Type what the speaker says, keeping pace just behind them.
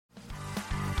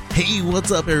Hey, what's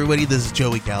up, everybody? This is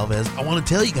Joey Galvez. I want to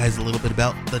tell you guys a little bit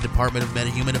about the Department of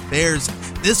Meta-Human Affairs.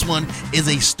 This one is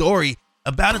a story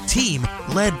about a team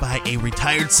led by a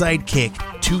retired sidekick,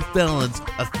 2 felons,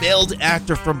 a failed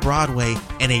actor from Broadway,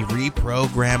 and a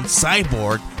reprogrammed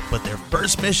cyborg. But their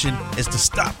first mission is to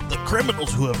stop the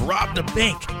criminals who have robbed a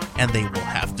bank, and they will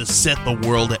have to set the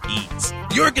world at ease.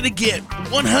 You're going to get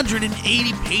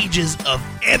 180 pages of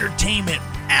entertainment,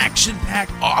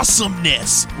 action-packed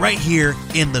awesomeness right here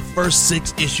in the first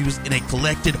 6 issues in a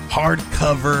collected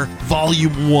hardcover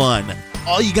volume 1.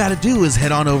 All you got to do is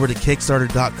head on over to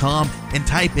Kickstarter.com and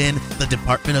type in the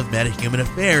Department of Meta-Human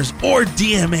Affairs or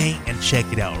DMA and check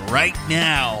it out right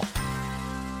now.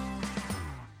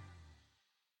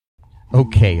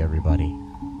 Okay, everybody.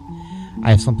 I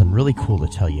have something really cool to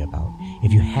tell you about.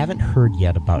 If you haven't heard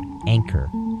yet about Anchor,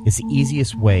 it's the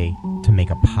easiest way to make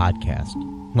a podcast.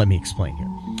 Let me explain here.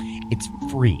 It's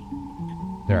free.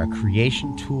 There are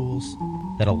creation tools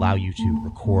that allow you to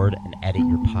record and edit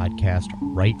your podcast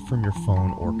right from your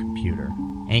phone or computer.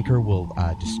 Anchor will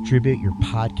distribute your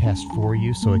podcast for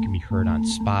you so it can be heard on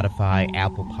Spotify,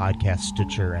 Apple Podcasts,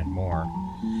 Stitcher, and more.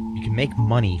 You can make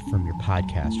money from your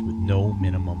podcast with no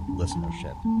minimum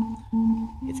listenership.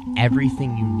 It's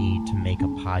everything you need to make a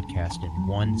podcast in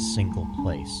one single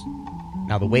place.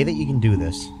 Now, the way that you can do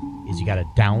this is you got to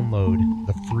download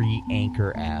the free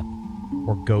Anchor app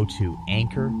or go to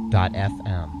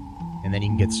anchor.fm, and then you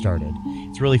can get started.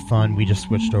 It's really fun. We just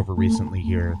switched over recently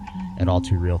here at All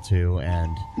Too Real 2,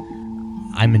 and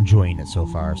I'm enjoying it so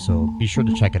far. So be sure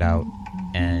to check it out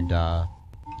and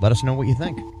let us know what you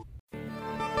think.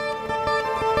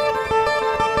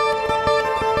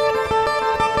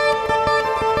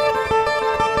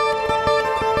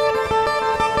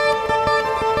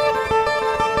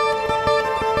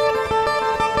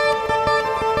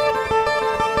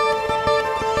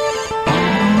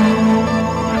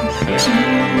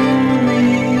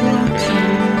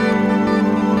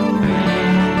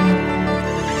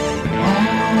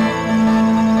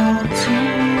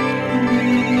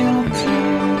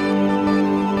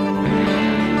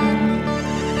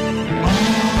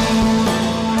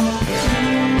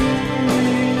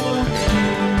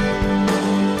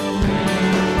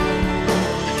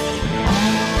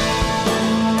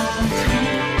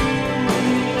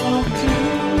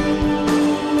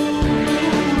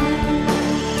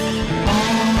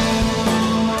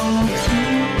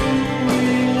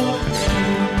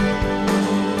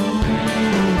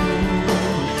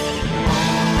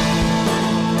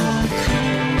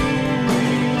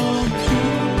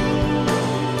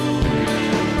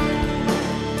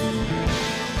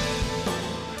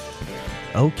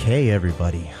 Okay,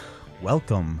 everybody,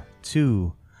 welcome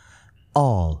to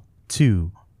All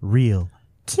Too Real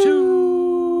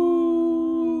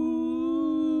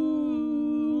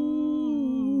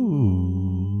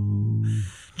 2.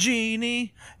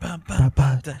 Genie,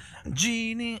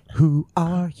 Genie, who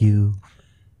are you?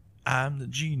 I'm the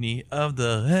genie of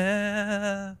the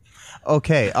lamp.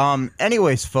 Okay,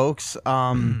 anyways, folks,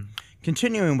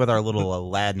 continuing with our little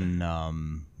Aladdin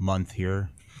month here.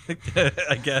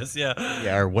 I guess, yeah.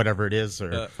 Yeah, or whatever it is,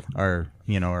 or our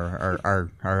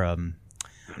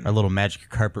little magic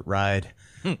carpet ride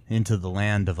into the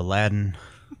land of Aladdin.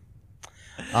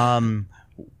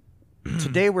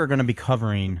 Today we're going to be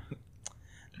covering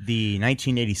the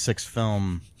 1986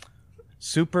 film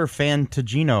Super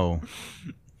Fantagino,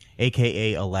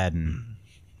 aka Aladdin,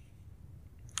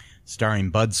 starring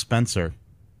Bud Spencer.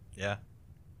 Yeah.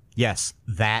 Yes,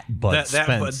 that Bud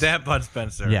Spencer. That Bud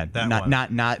Spencer. Yeah, that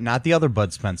not the other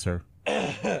Bud Spencer.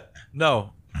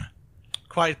 No,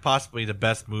 quite possibly the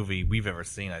best movie we've ever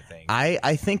seen. I think.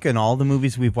 I think in all the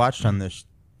movies we've watched on this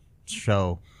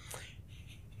show,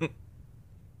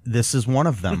 this is one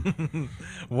of them.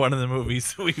 One of the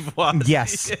movies we've watched.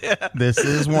 Yes, yeah. This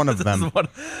is one of them.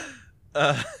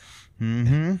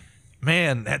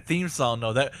 Man, that theme song,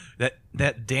 though,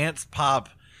 that dance pop.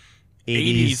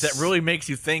 80s that really makes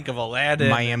you think of Aladdin,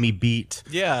 Miami Beat.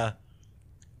 Yeah,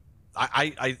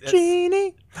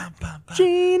 Genie,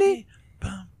 Genie,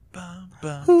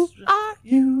 who are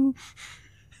you?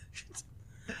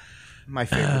 My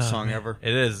favorite song ever.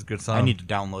 It is a good song. I need to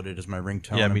download it as my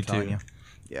ringtone. Yeah, me too.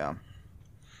 Yeah.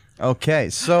 Okay,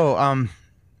 so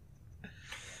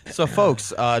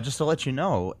folks, just to let you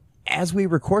know, as we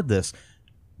record this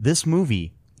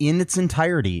movie in its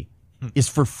entirety is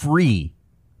for free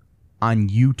on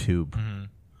YouTube. Mm-hmm.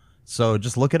 So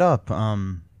just look it up. Type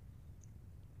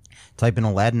in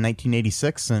Aladdin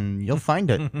 1986 and you'll find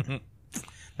it.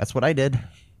 That's what I did.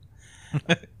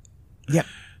 Yep.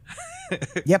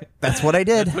 Yep, that's what I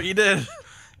did. That's what you did.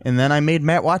 And then I made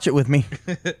Matt watch it with me.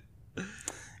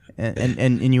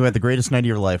 And you had the greatest night of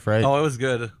your life, right? Oh, it was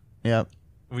good. Yep.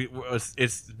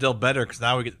 It's still better because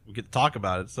now we get to talk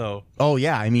about it. So. Oh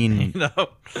yeah, I mean,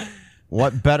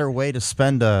 what better way to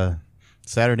spend a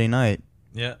Saturday night?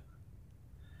 Yeah.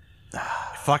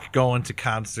 Fuck going to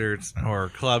concerts or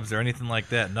clubs or anything like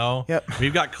that. No. Yep.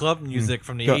 We've got club music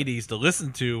from the 80s to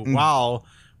listen to while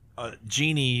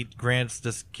Jeannie grants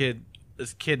this kid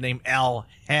named Al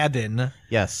Haddon.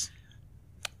 Yes.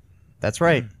 That's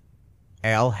right.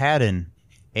 Al Haddon.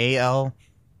 ALHADDIN.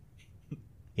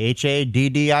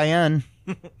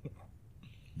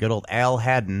 Good old Al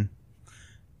Haddon,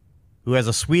 who has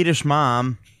a Swedish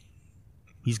mom.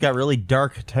 He's got really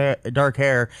dark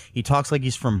hair. He talks like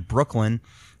he's from Brooklyn,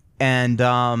 and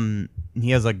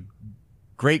he has a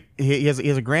he has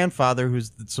a grandfather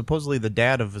who's supposedly the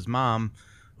dad of his mom,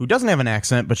 who doesn't have an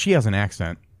accent, but she has an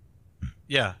accent.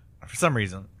 Yeah, for some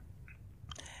reason.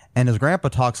 And his grandpa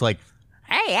talks like,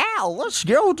 "Hey Al, let's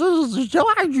go to the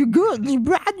good."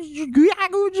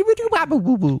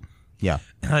 Yeah,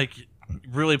 like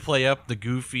really play up the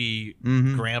goofy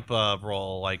grandpa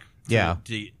role, like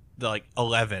the like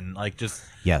 11, like just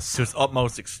to its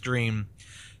utmost extreme.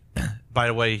 By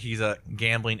the way, he's a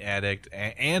gambling addict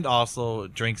and also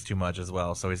drinks too much as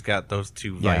well. So he's got those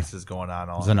two vices going on.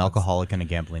 He's an alcoholic and a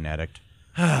gambling addict.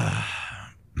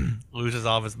 Loses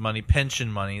all of his money,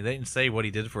 pension money. They didn't say what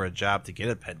he did for a job to get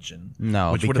a pension.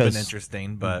 No, which would have been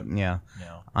interesting, but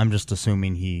I'm just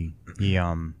assuming he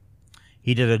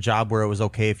did a job where it was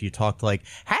okay if you talked like,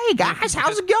 "Hey guys,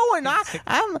 how's it going?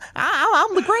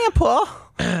 I'm the grandpa."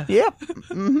 Yep.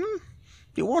 Mm-hmm.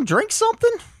 You want to drink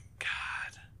something?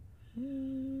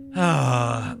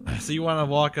 God. So you want to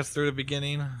walk us through the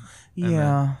beginning?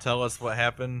 Yeah. Tell us what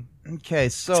happened. Okay,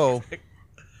 so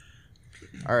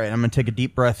all right, I'm going to take a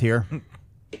deep breath here.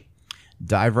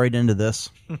 Dive right into this.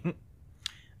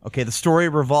 Okay, the story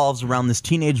revolves around this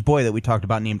teenage boy that we talked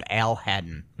about named Al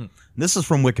Haddon. This is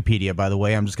from Wikipedia, by the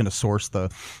way. I'm just going to source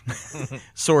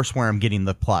source where I'm getting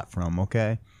the plot from,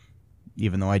 okay?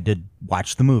 Even though I did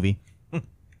watch the movie.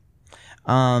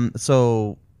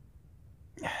 So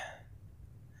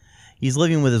he's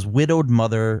living with his widowed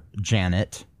mother,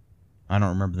 Janet. I don't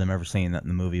remember them ever saying that in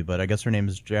the movie, but I guess her name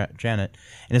is Janet.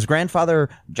 And his grandfather,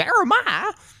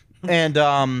 Jeremiah.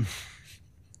 And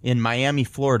in Miami,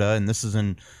 Florida, and this is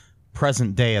in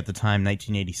present day at the time,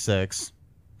 1986,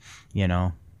 you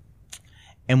know.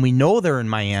 And we know they're in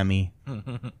Miami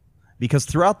because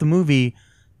throughout the movie,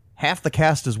 half the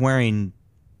cast is wearing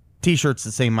T-shirts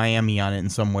that say Miami on it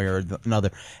in some way or another.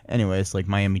 Anyways, like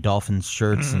Miami Dolphins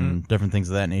shirts and different things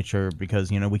of that nature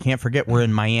because, you know, we can't forget we're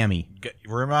in Miami.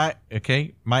 We're in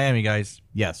Miami, guys.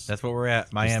 Yes. That's what we're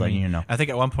at, Miami. Just letting you know. I think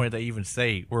at one point they even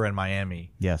say we're in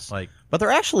Miami. Yes. Like, but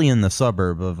they're actually in the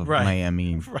suburb of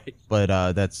Miami. Right.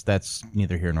 But that's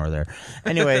neither here nor there.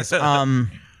 Anyways,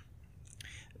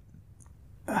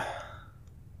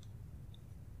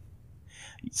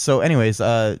 so anyways,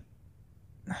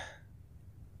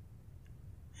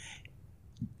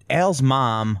 Al's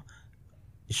mom,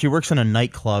 she works in a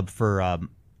nightclub for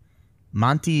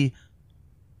Monty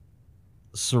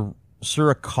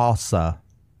Suracosa.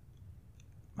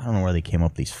 I don't know where they came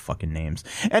up with these fucking names.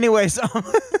 Anyways,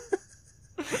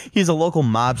 he's a local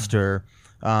mobster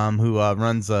who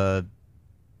runs a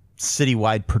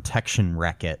citywide protection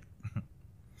racket.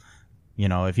 You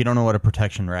know, if you don't know what a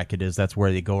protection racket is, that's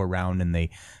where they go around and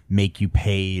they make you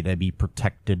pay to be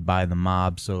protected by the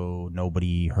mob so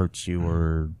nobody hurts you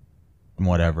or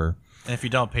whatever. And if you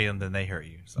don't pay them, then they hurt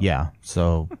you. So. Yeah,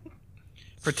 so...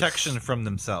 protection from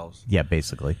themselves. Yeah,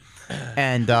 basically.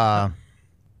 And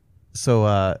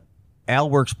so Al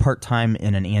works part-time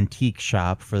in an antique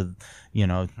shop for, you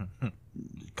know,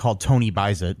 called Tony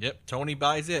Buys It. Yep, Tony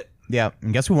Buys It. Yeah,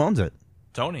 and guess who owns it?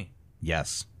 Tony.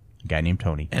 Yes. A guy named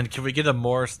Tony. And can we get a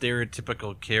more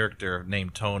stereotypical character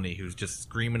named Tony who's just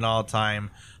screaming all the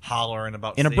time, hollering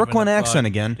about in a Brooklyn accent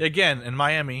again. Again, in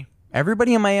Miami.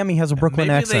 Everybody in Miami has a Brooklyn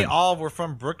accent. Maybe they all were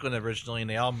from Brooklyn originally and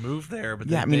they all moved there. But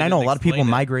yeah, I mean, I know a lot of people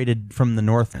migrated from the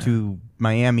north to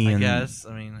Miami. I and guess.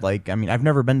 I've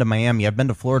never been to Miami. I've been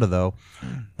to Florida, though,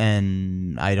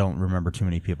 and I don't remember too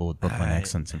many people with Brooklyn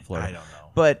accents in Florida. I don't know.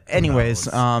 But anyways,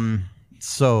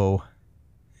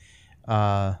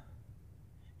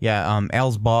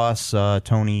 Al's boss,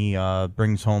 Tony,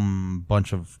 brings home a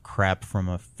bunch of crap from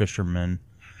a fisherman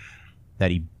that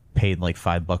he paid like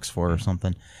 $5 for or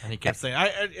something. And he kept saying,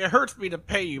 it hurts me to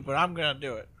pay you, but I'm going to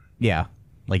do it. Yeah,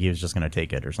 like he was just going to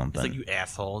take it or something. It's like, you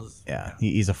assholes. Yeah,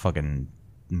 he's a fucking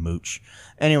mooch.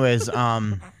 Anyways,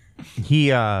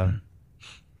 he one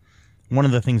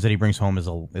of the things that he brings home is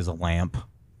a lamp.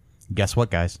 Guess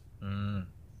what, guys?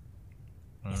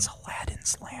 It's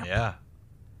Aladdin's lamp. Yeah.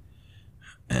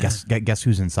 Guess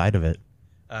who's inside of it?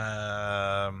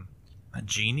 A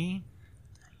genie.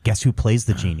 Guess who plays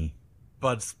the genie?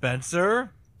 Bud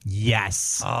Spencer.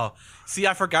 Yes. Oh, see,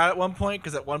 I forgot at one point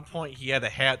because at one point he had a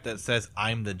hat that says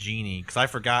 "I'm the genie" because I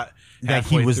forgot that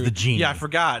he was the genie. Yeah, I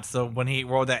forgot. So when he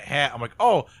wore that hat, I'm like,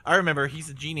 oh, I remember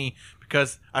he's a genie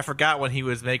because I forgot when he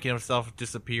was making himself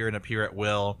disappear and appear at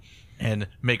will and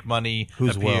make money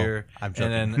appear, I'm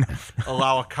joking. And then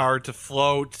allow a card to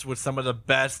float with some of the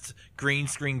best green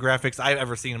screen graphics I've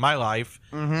ever seen in my life.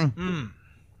 Mm-hmm.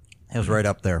 It was right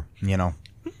up there, you know.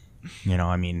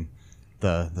 I mean,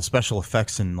 the special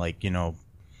effects in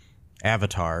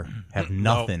Avatar have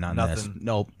nothing on this.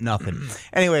 Nope, nothing.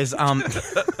 Anyways,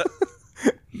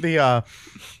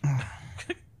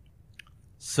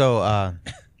 So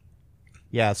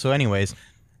anyways,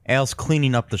 Al's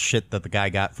cleaning up the shit that the guy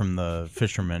got from the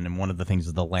fisherman, and one of the things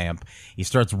is the lamp. He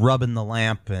starts rubbing the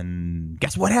lamp, and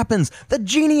guess what happens? The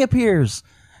genie appears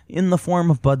in the form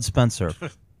of Bud Spencer.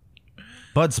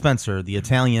 Bud Spencer, the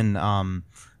Italian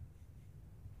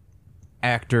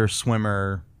actor,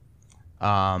 swimmer,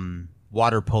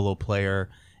 water polo player,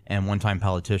 and one-time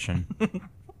politician.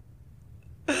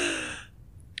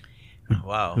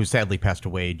 Wow. Who sadly passed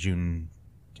away June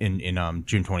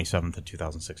 27th of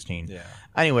 2016. Yeah.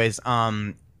 Anyways,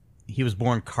 he was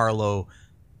born Carlo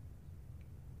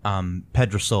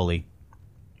Pedrosoli,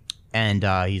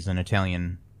 and he's an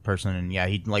Italian person. And yeah,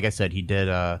 he, like I said, he did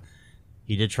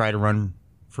try to run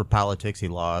for politics. He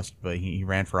lost, but he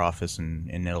ran for office in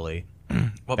Italy.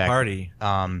 What party?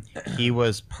 He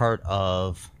was part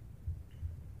of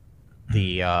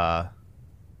the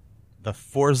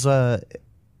Forza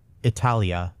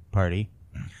Italia party,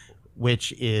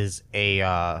 which was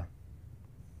a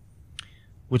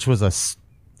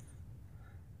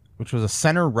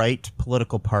center right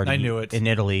political party. I knew it. In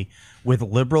Italy, with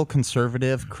liberal,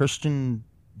 conservative, Christian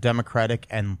democratic,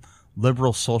 and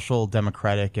liberal social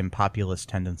democratic and populist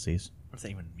tendencies. What does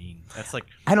that even mean? That's like,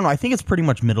 I don't know. I think it's pretty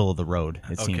much middle of the road.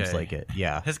 It seems like it.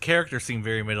 Yeah. His character seemed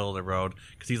very middle of the road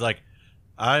because he's like,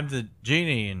 I'm the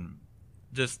genie and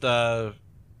just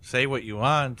say what you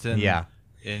want. And, yeah.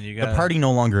 And you gotta... The party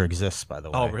no longer exists, by the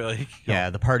way. Oh, really? Yeah.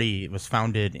 The party was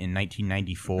founded in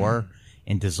 1994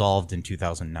 and dissolved in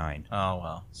 2009. Oh,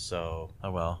 well. So.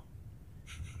 Oh, well.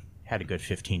 Had a good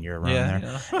 15-year run there.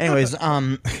 Yeah. Anyways,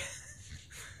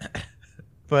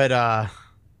 but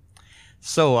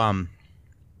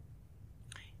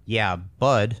yeah,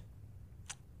 Bud,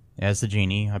 as the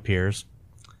genie, appears,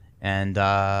 and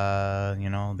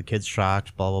the kid's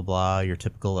shocked, blah blah blah, your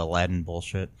typical Aladdin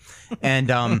bullshit, and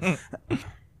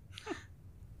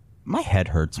my head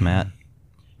hurts, Matt.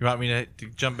 You want me to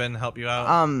jump in and help you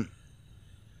out?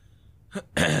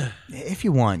 If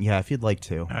you want, yeah, if you'd like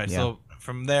to. All right, yeah. So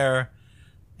from there,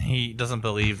 he doesn't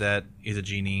believe that he's a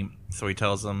genie, so he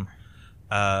tells him,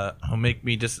 he'll make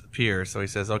me disappear. So he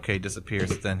says, okay, disappear.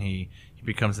 So then he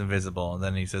becomes invisible. And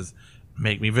then he says,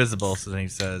 make me visible. So then he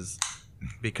says,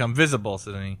 become visible.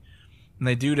 So then and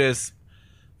they do this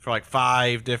for like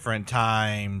 5 different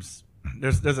times.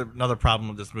 There's another problem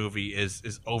with this movie is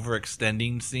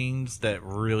overextending scenes that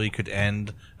really could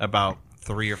end about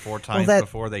 3 or 4 times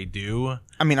before they do.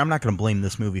 I mean, I'm not going to blame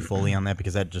this movie fully on that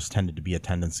because that just tended to be a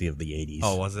tendency of the 80s.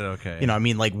 Oh, was it? Okay. I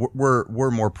mean, like we're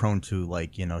more prone to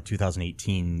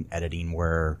 2018 editing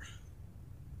where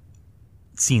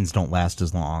scenes don't last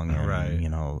as long, and, right?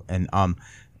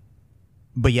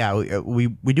 But yeah, we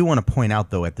do want to point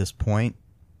out though at this point,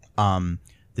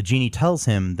 the genie tells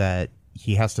him that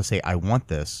he has to say, I want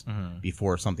this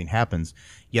before something happens,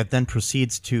 yet then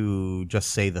proceeds to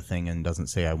just say the thing and doesn't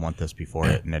say, I want this before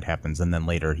it, and it happens. And then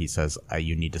later he says,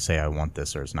 you need to say, I want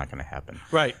this, or it's not going to happen.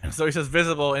 Right. So he says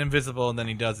visible, invisible, and then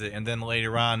he does it. And then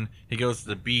later on, he goes to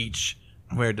the beach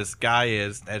where this guy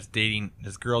is that's dating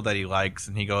this girl that he likes,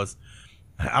 and he goes,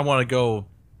 I want to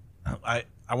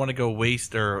go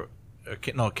waste,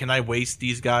 can I waste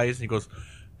these guys? And he goes,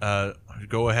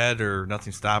 go ahead, or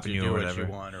nothing's stopping you, or whatever. What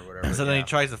you want, or whatever. So then he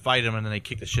tries to fight him, and then they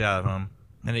kick the shit out of him.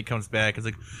 And he comes back. It's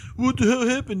like, what the hell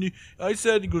happened? I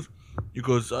said, he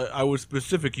goes, I was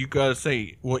specific. You gotta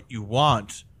say what you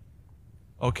want.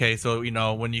 Okay, so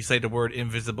when you say the word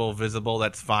invisible, visible,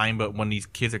 that's fine. But when these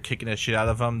kids are kicking the shit out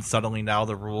of him, suddenly now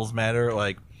the rules matter.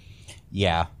 Like,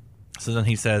 yeah. So then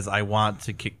he says, I want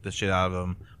to kick the shit out of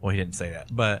him. Well, he didn't say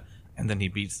that, but. And then he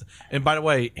beats. And by the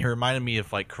way, it reminded me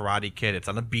of like Karate Kid. It's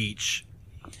on the beach,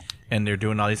 and they're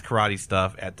doing all these karate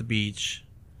stuff at the beach.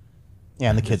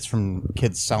 Yeah, and the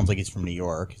kid sounds like he's from New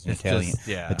York. He's an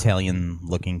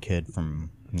Italian-looking kid from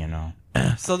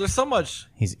So there's so much.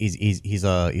 He's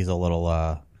a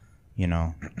little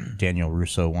Daniel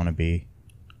Russo wannabe.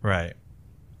 Right.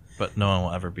 But no one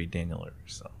will ever be Daniel Lewis.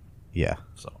 So yeah.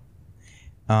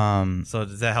 So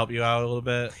does that help you out a little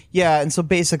bit? Yeah, and so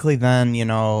basically then,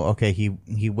 okay,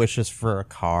 he wishes for a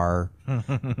car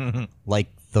like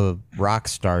the rock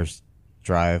stars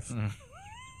drive.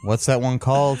 What's that one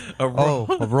called? A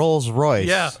Rolls Royce.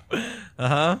 Yeah.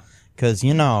 Uh-huh. Because,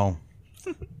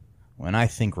 when I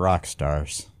think rock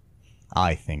stars,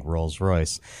 I think Rolls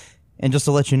Royce. And just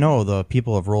to let you know, the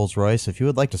people of Rolls Royce, if you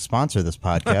would like to sponsor this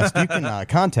podcast, you can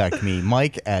contact me,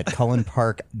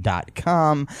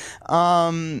 mike@cullenpark.com.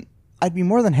 I'd be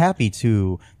more than happy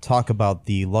to talk about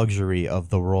the luxury of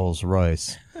the Rolls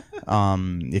Royce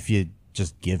if you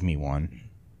just give me one.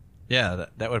 Yeah,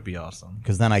 that would be awesome.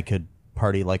 Because then I could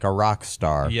party like a rock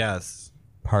star. Yes.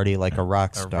 Party like a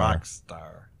rock star. A rock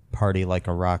star. Party like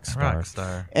a rock star. Rock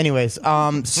star. Anyways,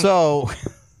 so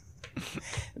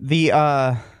the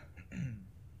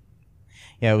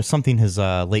yeah, it was something his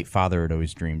late father had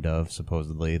always dreamed of,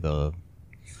 supposedly, the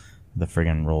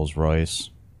friggin' Rolls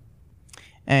Royce.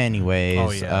 Anyways,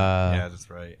 oh yeah, that's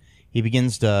right. He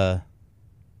begins to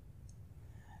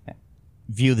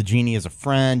view the genie as a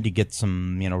friend. You get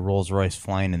some, Rolls Royce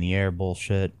flying in the air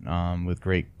bullshit with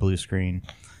great blue screen.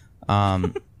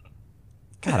 God,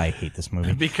 I hate this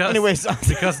movie. Because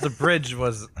the bridge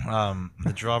was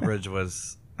the drawbridge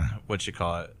was what you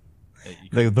call it.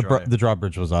 The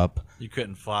drawbridge was up. You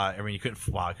couldn't fly. I mean, you couldn't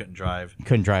fly. Couldn't drive. You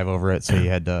couldn't drive over it, so you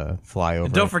had to fly over.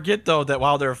 And don't forget though that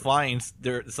while they're flying,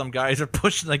 some guys are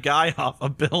pushing the guy off a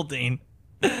building.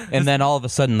 And then all of a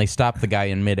sudden, they stop the guy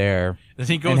in midair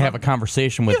and have a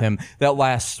conversation with him that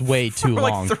lasts way too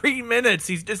long. For like 3 minutes,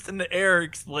 he's just in the air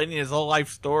explaining his whole life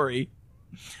story,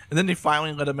 and then they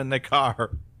finally let him in the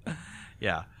car.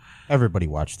 Yeah. Everybody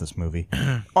watched this movie.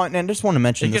 Oh, and I just want to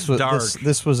mention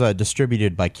this was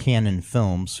distributed by Cannon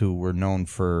Films, who were known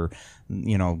for,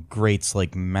 greats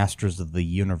like Masters of the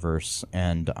Universe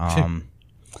and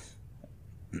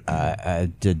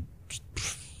did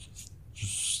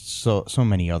so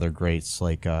many other greats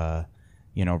like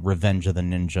Revenge of the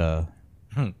Ninja,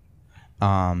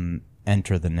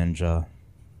 Enter the Ninja.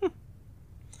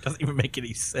 Doesn't even make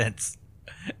any sense.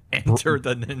 Enter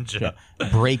the Ninja.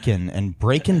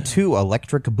 Breakin' 2,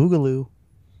 Electric Boogaloo.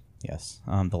 Yes.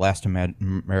 The Last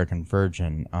American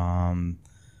Virgin.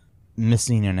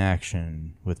 Missing in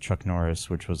Action with Chuck Norris,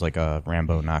 which was like a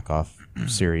Rambo knockoff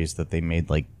series that they made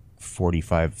like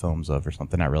 45 films of or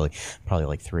something. Not really. Probably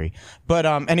like 3. But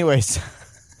anyways,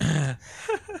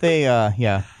 they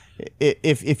yeah.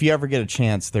 If you ever get a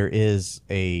chance, there is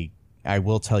I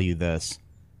will tell you this,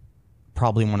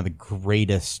 probably one of the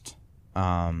greatest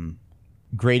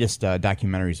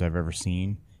documentaries I've ever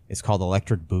seen. It's called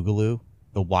Electric Boogaloo,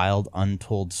 The Wild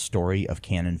Untold Story of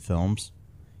Cannon Films.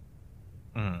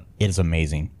 It is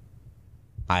amazing.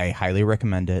 I highly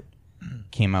recommend it.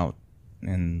 Came out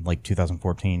in like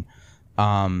 2014.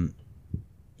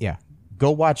 Yeah,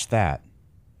 go watch that.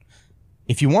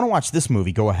 If you want to watch this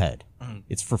movie, go ahead.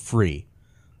 It's for free.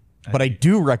 But I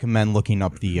do recommend looking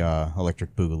up the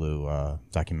Electric Boogaloo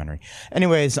documentary.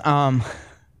 Anyways,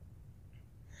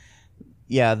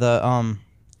 yeah,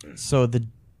 so the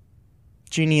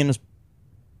genie and his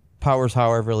powers,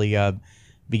 however,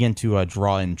 begin to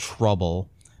draw in trouble.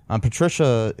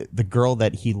 Patricia, the girl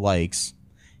that he likes,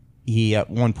 he at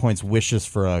one point wishes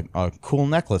for a cool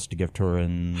necklace to give to her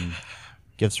and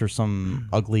gives her some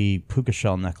ugly puka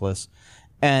shell necklace.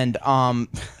 And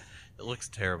it looks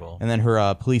terrible. And then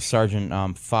her police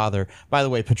sergeant father. By the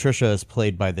way, Patricia is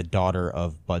played by the daughter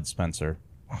of Bud Spencer.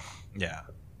 Yeah.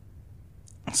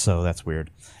 So that's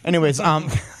weird. Anyways,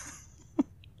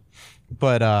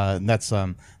 but that's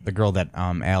the girl that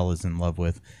Al is in love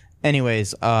with.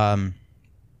 Anyways, and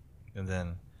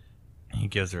then he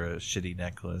gives her a shitty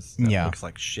necklace that looks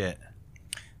like shit.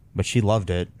 But she loved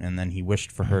it, and then he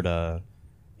wished for her to,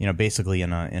 basically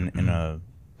in a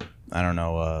I don't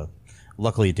know.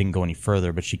 Luckily, it didn't go any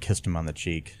further, but she kissed him on the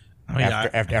cheek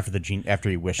after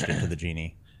he wished it to the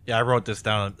genie. Yeah, I wrote this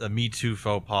down, a Me Too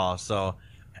faux pas. So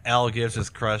Al gives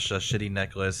his crush a shitty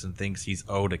necklace and thinks he's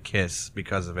owed a kiss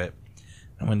because of it.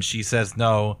 And when she says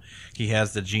no, he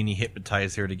has the genie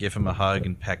hypnotize her to give him a hug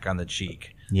and peck on the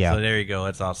cheek. Yeah. So there you go.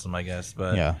 That's awesome, I guess.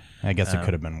 But yeah, I guess it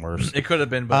could have been worse. It could have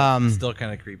been, but still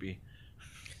kind of creepy.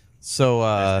 So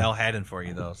Al Haddon for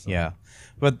you, though. So. Yeah.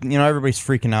 But, everybody's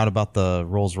freaking out about the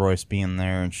Rolls Royce being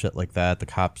there and shit like that. The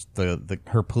cops,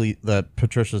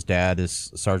 Patricia's dad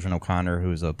is Sergeant O'Connor,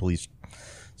 who's a police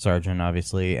sergeant,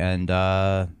 obviously. And,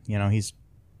 he's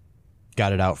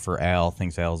got it out for Al,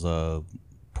 thinks Al's a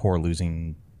poor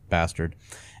losing bastard.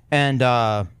 And,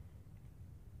 at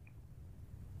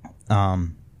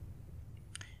one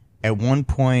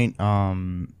point,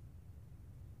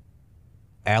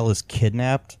 Al is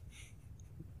kidnapped.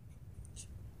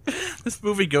 This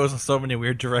movie goes in so many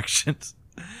weird directions.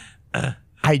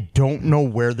 I don't know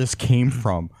where this came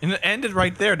from. And it ended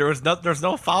right there. There's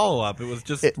no follow-up. It was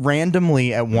just...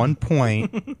 randomly, at one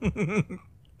point,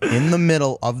 in the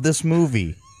middle of this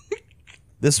movie,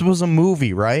 this was a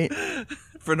movie, right?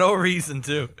 For no reason,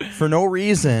 too. For no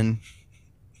reason,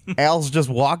 Al's just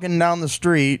walking down the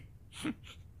street,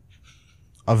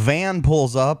 a van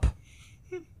pulls up,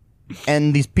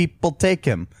 and these people take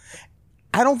him.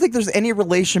 I don't think there's any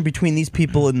relation between these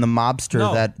people and the mobster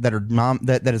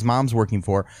that his mom's working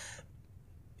for.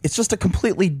 It's just a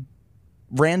completely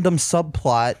random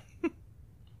subplot.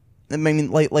 I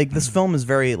mean, like this film is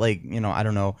very I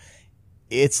don't know.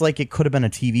 It's like it could have been a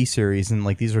TV series, and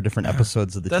like these are different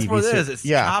episodes of the That's TV what it series. is.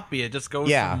 It's copy. It just goes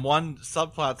from one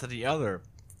subplot to the other.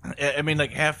 I mean,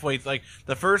 like halfway, like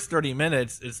the first 30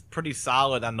 minutes is pretty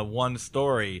solid on the one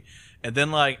story. And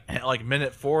then, like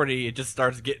minute 40, it just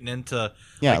starts getting into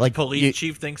the police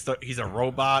chief thinks that he's a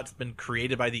robot. It's been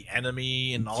created by the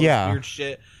enemy and all this weird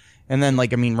shit. And then,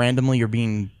 randomly you're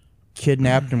being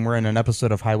kidnapped and we're in an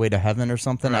episode of Highway to Heaven or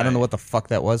something. Right. I don't know what the fuck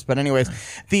that was. But anyways,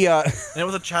 and it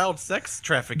was a child sex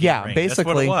trafficking ring.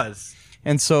 Basically. That's what it was.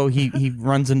 And so he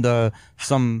runs into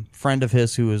some friend of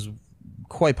his who is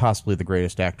quite possibly the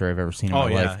greatest actor I've ever seen in my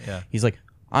life. Yeah. He's like,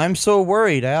 I'm so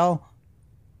worried, Al.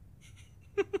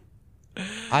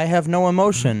 I have no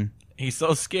emotion. He's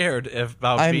so scared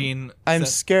about being... I'm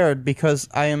scared because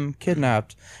I am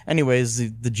kidnapped.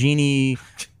 Anyways, the genie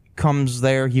comes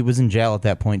there. He was in jail at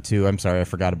that point, too. I'm sorry, I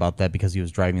forgot about that because he was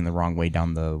driving the wrong way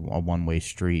down a one-way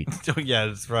street. Oh, yeah,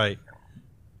 that's right.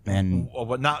 And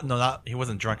he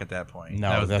wasn't drunk at that point. No,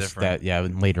 that was that's different. that. Yeah,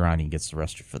 later on he gets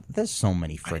arrested for. There's so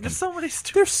many freaking. There's so many.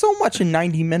 There's so much in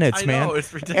 90 minutes, man. I know,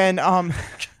 it's ridiculous. And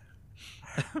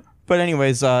but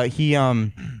anyways, he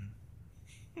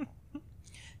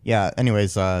yeah.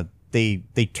 Anyways,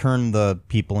 they turn the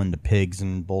people into pigs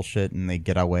and bullshit, and they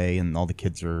get away, and all the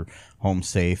kids are home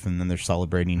safe, and then they're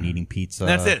celebrating and eating pizza.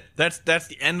 And that's it. That's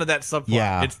the end of that subplot.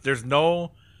 Yeah. There's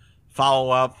no follow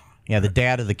up. Yeah, the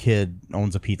dad of the kid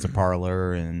owns a pizza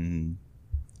parlor, and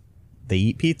they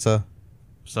eat pizza.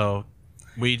 So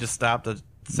we just stopped the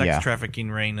sex trafficking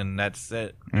ring, and that's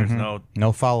it. There's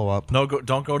no follow up. Don't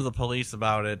go to the police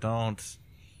about it. Don't.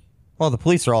 Well, the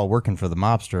police are all working for the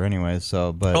mobster anyway.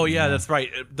 So, but that's right.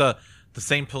 The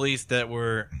same police that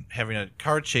were having a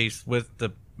car chase with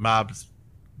the mob's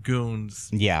goons.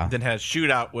 Yeah. Then had a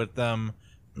shootout with them,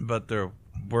 but they're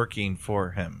working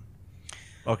for him.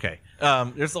 Okay.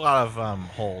 There's a lot of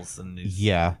holes in these.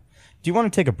 Yeah. Do you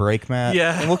want to take a break, Matt?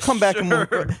 Yeah. And we'll come back and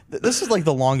this is like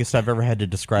the longest I've ever had to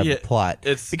describe the plot.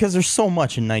 Because there's so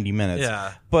much in 90 minutes.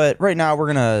 Yeah. But right now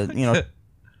we're going to,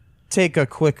 take a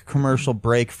quick commercial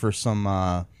break for some,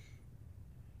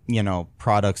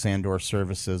 products and or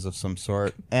services of some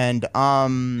sort. And,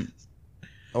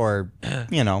 or,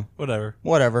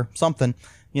 whatever, something,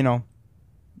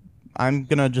 I'm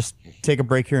going to just take a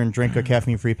break here and drink a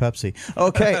caffeine-free Pepsi.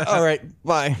 Okay, all right,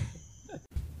 bye.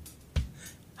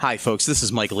 Hi, folks. This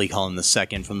is Michael E. Cullen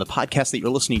II from the podcast that you're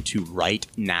listening to right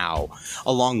now,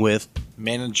 along with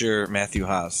manager Matthew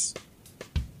Haas.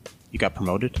 You got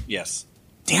promoted? Yes.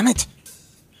 Damn it.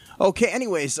 Okay,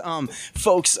 anyways,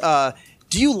 folks,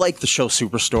 do you like the show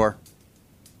Superstore?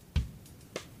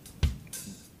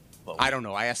 I don't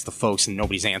know. I asked the folks and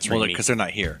nobody's answering me. Because they're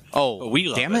not here. Oh, but we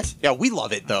love damn it. Yeah, we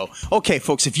love it, though. Okay,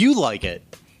 folks, if you like it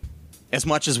as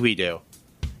much as we do,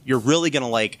 you're really going to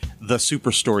like the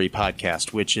Super Story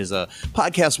podcast, which is a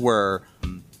podcast where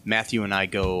Matthew and I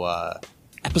go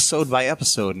episode by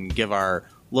episode and give our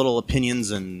little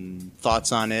opinions and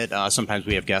thoughts on it. Sometimes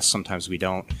we have guests, sometimes we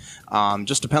don't.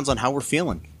 Just depends on how we're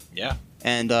feeling. Yeah.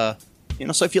 And,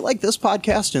 so if you like this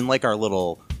podcast and like our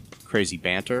little crazy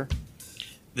banter,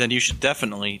 then you should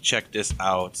definitely check this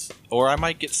out. Or I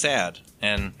might get sad.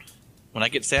 And when I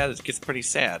get sad, it gets pretty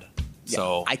sad. Yeah,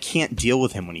 so I can't deal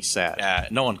with him when he's sad. Yeah,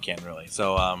 no one can really.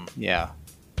 So, yeah.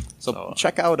 So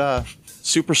check out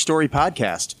Super Story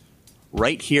Podcast.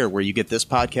 Right here where you get this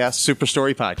podcast, Super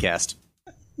Story Podcast.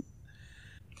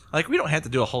 Like, we don't have to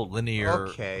do a whole linear...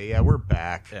 Okay, yeah, we're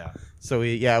back. Yeah. So,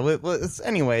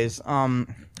 anyways,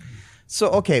 so,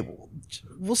 okay,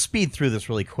 we'll speed through this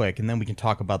really quick, and then we can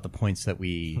talk about the points that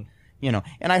we, and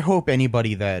I hope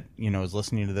anybody that, is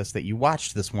listening to this, that you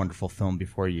watched this wonderful film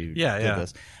before you did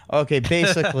this. Okay,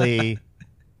 basically,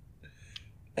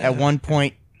 at one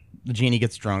point, the genie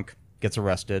gets drunk, gets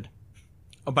arrested.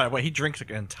 Oh, by the way, he drinks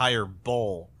like an entire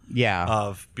bowl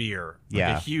of beer.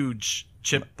 Like a huge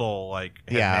chip bowl, had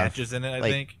matches in it, I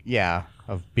think. Yeah,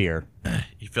 of beer.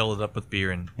 He filled it up with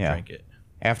beer and drank it.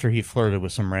 After he flirted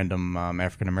with some random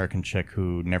African-American chick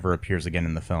who never appears again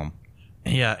in the film.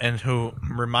 Yeah, and who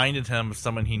reminded him of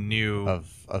someone he knew.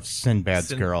 Of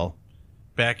Sinbad's girl.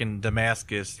 Back in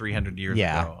Damascus 300 years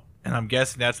ago. And I'm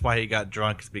guessing that's why he got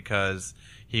drunk, is because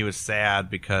he was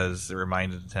sad because it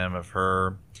reminded him of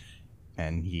her.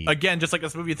 And he... Again, just like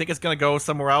this movie, you think it's going to go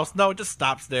somewhere else. No, it just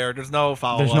stops there. There's no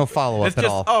follow-up. There's no follow-up at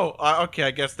all. Oh, okay,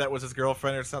 I guess that was his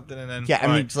girlfriend or something. And then I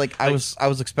mean, it's like I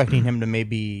was expecting him to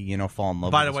maybe, fall in love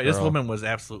with By the way, girl. this woman was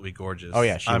absolutely gorgeous. Oh,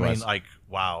 yeah, she was. I mean, like,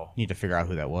 wow. Need to figure out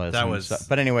who that was.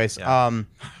 But anyways,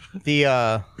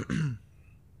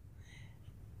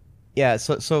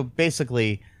 so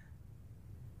basically,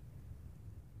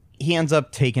 he ends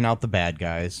up taking out the bad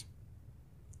guys.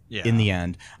 Yeah. In the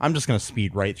end, I'm just going to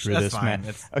speed right through this, man.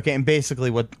 Okay, and basically,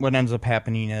 what ends up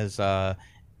happening is,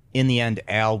 in the end,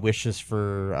 Al wishes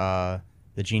for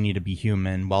the genie to be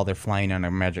human while they're flying on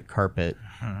a magic carpet,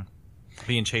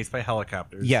 being chased by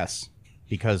helicopters. Yes,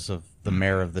 because of the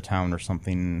mayor of the town or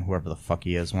something, whoever the fuck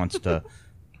he is, wants to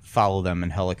follow them in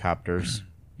helicopters.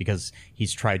 Because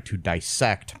he's tried to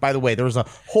dissect. By the way, there was a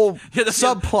whole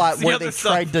subplot where they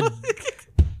tried to.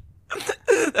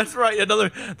 That's right.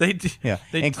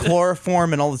 And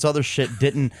chloroform and all this other shit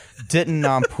didn't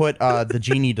put the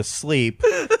genie to sleep,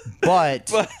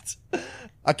 but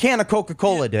a can of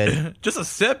Coca-Cola did. Just a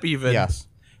sip, even. Yes.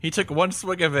 He took one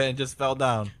swig of it and just fell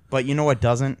down. But you know what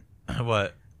doesn't?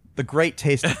 What? The great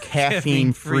taste of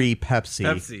caffeine-free Pepsi.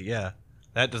 Pepsi, yeah,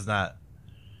 that does not.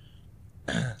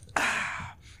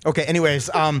 Okay, anyways,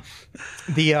 That's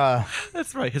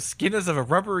right. His skin is of a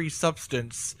rubbery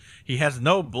substance. He has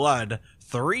no blood.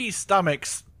 3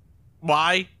 stomachs.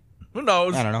 Why? Who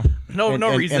knows? I don't know.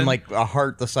 No reason. And like a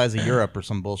heart the size of Europe or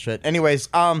some bullshit. Anyways,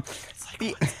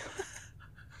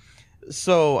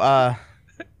 so oh,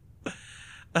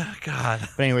 God.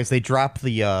 But anyways, they drop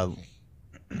the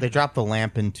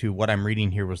lamp into what I'm reading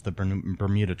here was the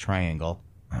Bermuda Triangle.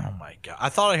 Oh my God! I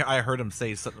thought I heard him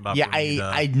say something about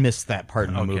Bermuda. I missed that part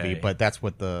in the movie, but that's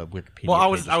what the Wikipedia. Well, I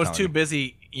was too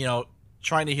busy,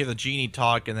 trying to hear the genie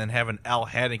talk and then having Al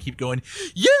Haddon keep going,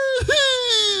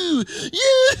 yoo-hoo,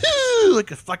 yoo-hoo,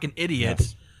 like a fucking idiot.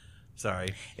 Yes.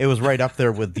 Sorry, it was right up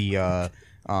there with the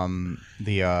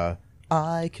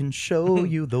I can show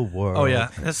you the world. Oh yeah,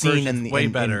 this scene way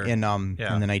better in the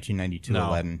 1992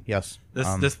 Aladdin. Yes,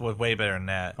 this was way better than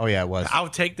that. Oh yeah, it was. I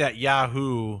would take that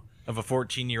Yahoo of a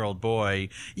 14-year-old boy,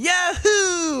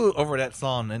 Yahoo, over that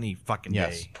song any fucking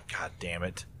day. God damn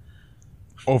it.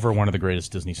 Over one of the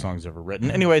greatest Disney songs ever written.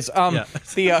 Anyways,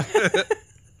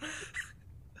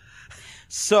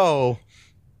 so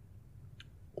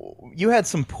you had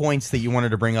some points that you wanted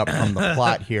to bring up from the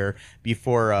plot here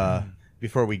before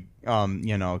we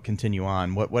continue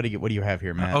on. What do you have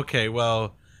here, Matt? Okay,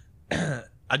 well,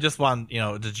 I just want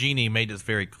the genie made this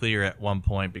very clear at one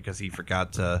point because he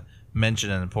forgot to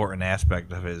mention an important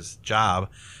aspect of his job,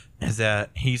 is that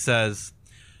he says,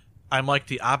 "I'm like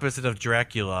the opposite of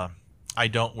Dracula. I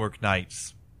don't work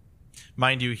nights."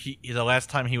 Mind you, the last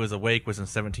time he was awake was in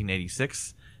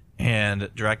 1786, and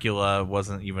Dracula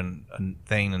wasn't even a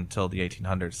thing until the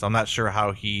 1800s. So I'm not sure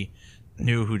how he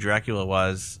knew who Dracula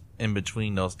was in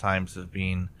between those times of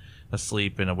being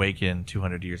asleep and awakened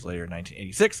 200 years later in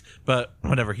 1986. But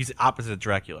whatever, he's the opposite of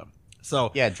Dracula.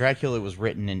 So yeah, Dracula was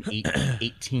written in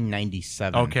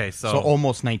 1897. Okay, so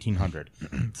almost 1900.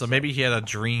 So maybe he had a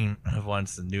dream of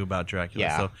once and knew about Dracula.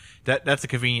 Yeah. So that's a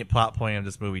convenient plot point of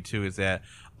this movie too, is that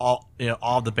all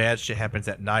the bad shit happens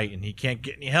at night and he can't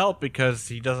get any help because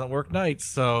he doesn't work nights.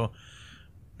 So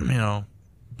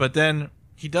but then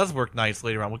he does work nights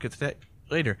later on. We'll get to that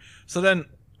later. So then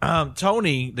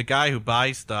Tony, the guy who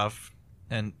buys stuff,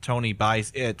 and Tony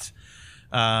buys it.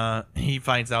 He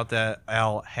finds out that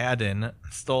Al Haddon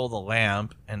stole the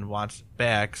lamp and wants it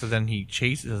back. So then he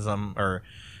chases him, or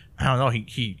I don't know.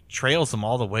 He trails him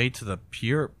all the way to the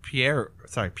pier. How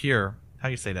do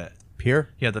you say that?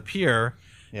 Pier? Yeah, the pier.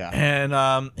 Yeah.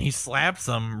 And he slaps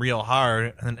him real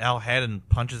hard, and then Al Haddon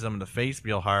punches him in the face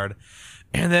real hard.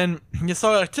 And then you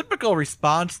saw a typical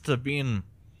response to getting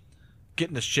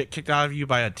the shit kicked out of you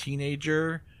by a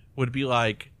teenager would be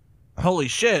like, "Holy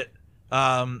shit.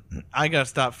 I gotta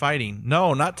stop fighting."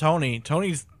 No, not Tony.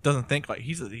 Tony doesn't think like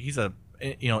he's a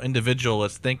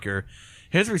individualist thinker.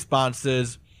 His response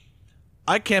is,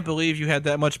 "I can't believe you had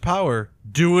that much power.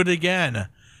 Do it again."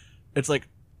 It's like,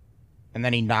 and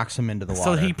then he knocks him into the water.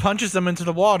 So he punches him into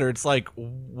the water. It's like,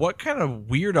 what kind of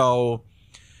weirdo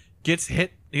gets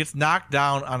knocked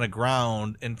down on the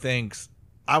ground and thinks,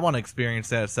 "I want to experience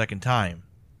that a second time"?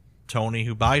 Tony,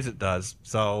 who buys it, does.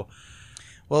 So,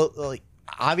 well,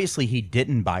 obviously, he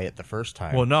didn't buy it the first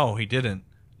time. Well, no, he didn't.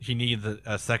 He needed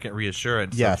a second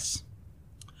reassurance. Yes.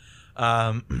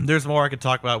 There's more I could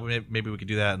talk about. Maybe we could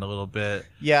do that in a little bit.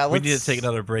 Yeah, we need to take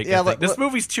another break. Yeah, this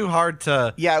movie's too hard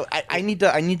to. Yeah, I need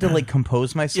to like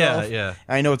compose myself. Yeah.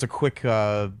 I know it's a quick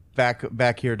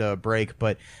back here to break,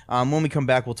 but when we come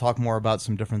back, we'll talk more about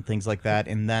some different things like that,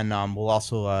 and then we'll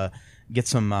also get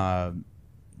some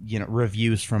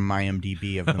reviews from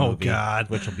IMDb of the movie,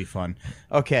 which will be fun.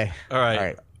 Okay, all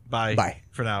right. Bye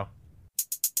for now.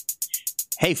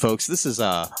 Hey folks, this is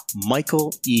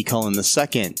Michael E. Cullen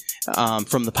II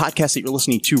from the podcast that you're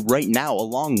listening to right now,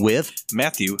 along with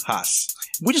Matthew Haas.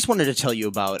 We just wanted to tell you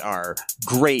about our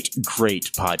great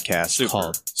podcast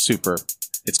called Super.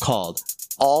 It's called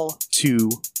All Too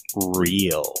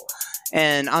Real.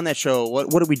 And on that show,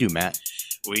 what do we do, Matt?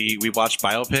 We watch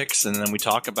biopics, and then we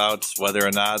talk about whether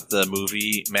or not the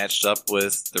movie matched up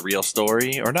with the real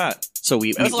story or not. So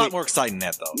it was a lot more exciting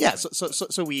than that, though. Yeah,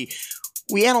 so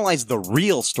we analyze the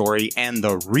real story and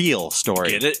the real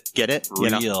story. Get it?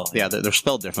 Real. Yeah, they're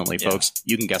spelled differently, folks.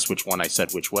 You can guess which one I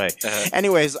said which way.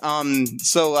 Anyways,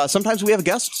 so sometimes we have a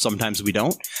guest, sometimes we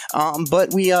don't.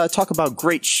 But we talk about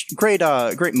great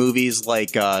movies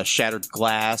like Shattered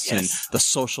Glass and The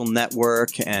Social Network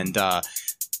and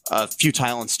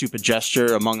Futile and Stupid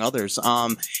Gesture, among others.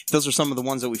 Those are some of the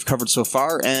ones that we've covered so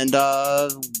far, and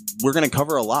we're going to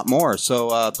cover a lot more.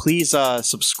 So please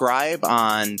subscribe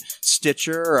on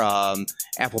Stitcher,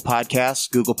 Apple Podcasts,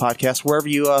 Google Podcasts, wherever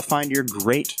you find your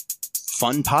great,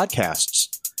 fun podcasts.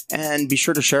 And be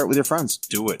sure to share it with your friends.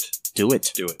 Do it.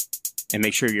 And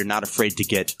make sure you're not afraid to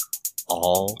get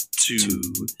all too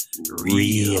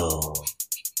real.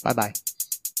 Bye-bye.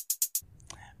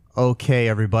 Okay,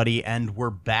 everybody, and we're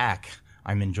back.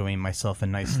 I'm enjoying myself a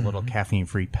nice little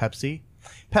caffeine-free Pepsi.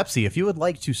 Pepsi, if you would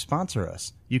like to sponsor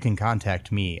us, you can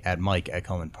contact me at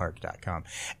mike@cullenpark.com.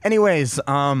 Anyways,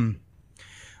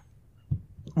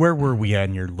 where were we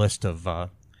on your list of the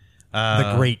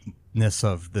greatness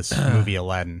of this movie,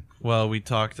 Aladdin? Well, we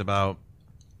talked about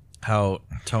how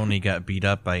Tony got beat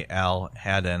up by Al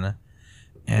Haddon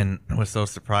and was so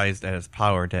surprised at his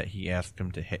power that he asked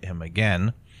him to hit him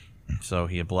again. So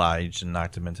he obliged and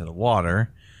knocked him into the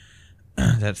water.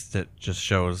 That just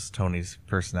shows Tony's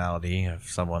personality of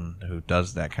someone who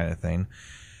does that kind of thing.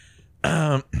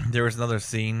 There was another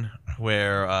scene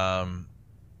where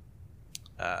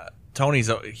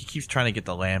he keeps trying to get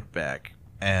the lamp back,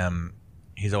 and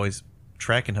he's always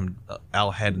tracking him,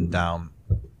 Al Haddon, down.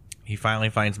 He finally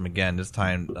finds him again. This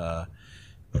time,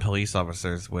 police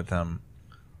officers with him,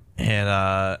 and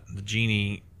the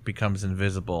genie becomes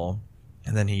invisible.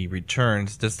 And then he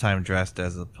returns, this time dressed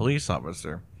as a police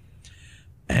officer.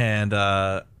 And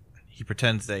he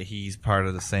pretends that he's part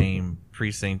of the same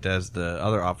precinct as the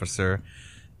other officer.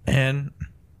 And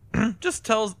just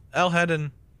tells Al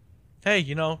Haddon, hey,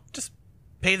 just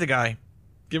pay the guy.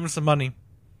 Give him some money.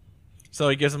 So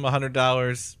he gives him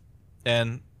 $100,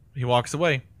 and he walks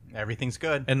away. Everything's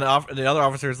good. And the other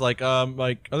officer is like, are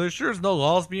there sure there's no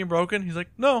laws being broken? He's like,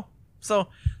 no. So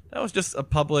that was just a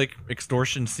public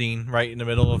extortion scene right in the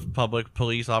middle of public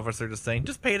police officer just saying,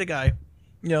 just pay the guy.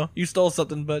 You stole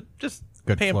something, but just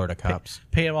good pay Florida him, cops.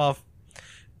 Pay him off.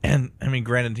 And I mean,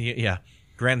 granted, he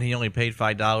only paid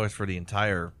 $5 for the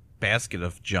entire basket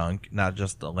of junk, not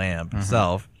just the lamp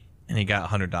itself, and he got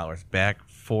 $100 back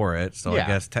for it. So I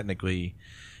guess technically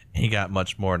he got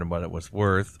much more than what it was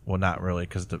worth. Well, not really,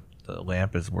 because the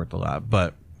lamp is worth a lot,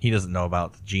 but he doesn't know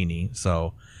about the genie,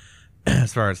 so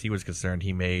as far as he was concerned,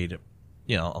 he made,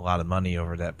 a lot of money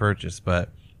over that purchase. But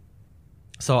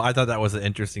so I thought that was an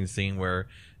interesting scene where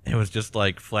it was just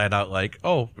like flat out like,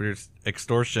 oh, there's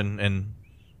extortion and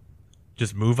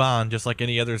just move on, just like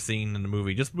any other scene in the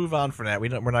movie. Just move on from that. We're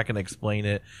not going to explain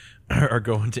it or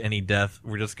go into any depth.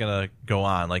 We're just going to go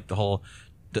on. Like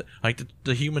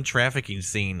the human trafficking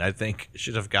scene, I think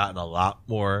should have gotten a lot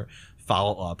more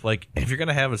follow up. Like if you're going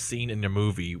to have a scene in the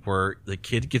movie where the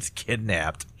kid gets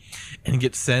kidnapped and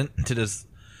gets sent to this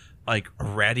like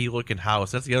ratty looking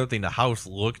house. That's the other thing. The house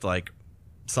looked like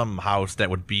some house that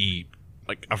would be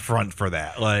like a front for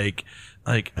that, like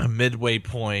a midway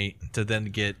point to then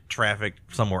get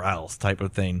trafficked somewhere else type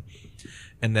of thing.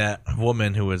 And that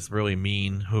woman who was really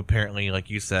mean, who apparently, like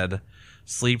you said,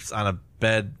 sleeps on a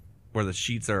bed where the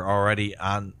sheets are already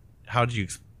on. How'd you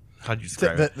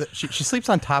describe it? She sleeps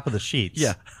on top of the sheets.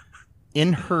 Yeah.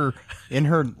 In her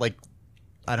like,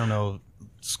 I don't know,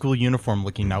 school uniform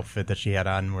looking outfit that she had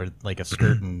on, where like a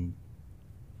skirt and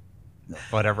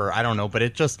whatever, I don't know, but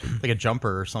it just like a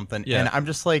jumper or something. Yeah. And I'm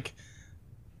just like,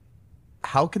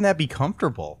 how can that be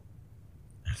comfortable?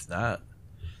 It's not.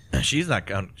 She's not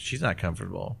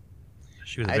comfortable.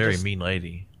 She was a very mean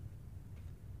lady.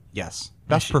 Yes.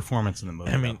 Best performance in the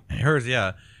movie. I mean, hers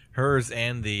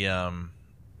and the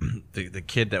the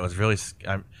kid that was really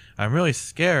I'm really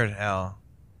scared, Al.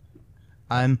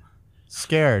 I'm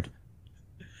scared.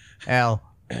 Al,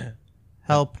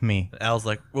 help me. Al's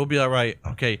like, we'll be all right.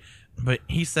 Okay, but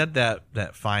he said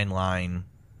that fine line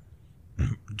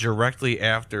directly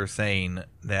after saying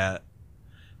that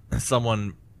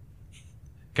someone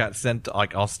got sent to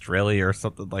like Australia or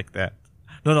something like that.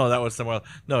 No, that was somewhere else.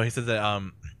 No, he said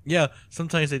that yeah,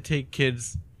 sometimes they take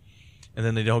kids and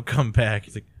then they don't come back.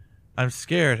 He's like, I'm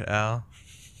scared, Al.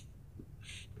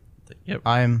 Like, yep.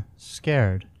 I'm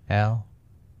scared, Al.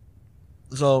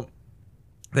 So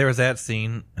there was that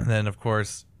scene, and then of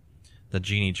course the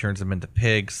genie turns them into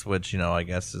pigs, which, you know, I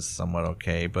guess is somewhat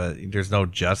okay, but there's no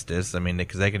justice. I mean,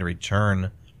 because they can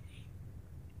return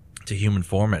to human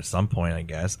form at some point, I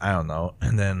guess. I don't know.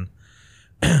 And then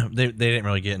they didn't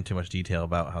really get into too much detail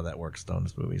about how that works though in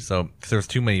this movie. So cause there's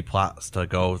too many plots to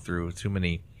go through, too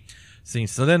many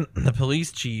scenes. So then the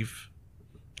police chief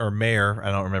or mayor,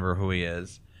 I don't remember who he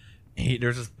is.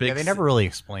 There's this big. Yeah, they never really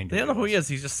explained. They don't know who he is.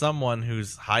 He's just someone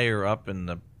who's higher up in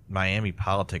the Miami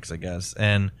politics, I guess,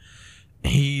 and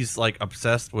he's like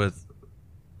obsessed with,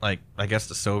 like, I guess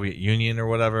the Soviet Union or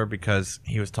whatever, because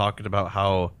he was talking about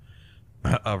how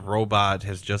a robot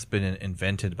has just been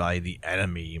invented by the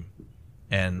enemy,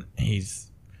 and he's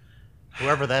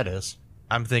whoever that is.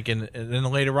 I'm thinking, and then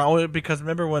later on, because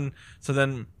remember when? So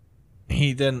then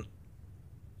he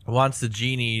wants the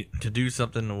genie to do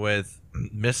something with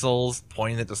missiles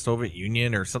pointing at the Soviet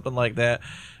Union or something like that.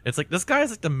 It's like, this guy's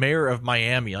like the mayor of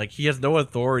Miami. Like, he has no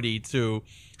authority to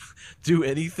do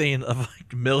anything of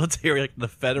like military, like the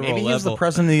federal level. Maybe he's the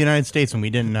president of the United States and we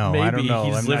didn't know. Maybe I don't know.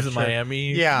 He just lives in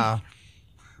Miami. Yeah.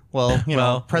 Well, you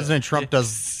know, President Trump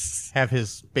does have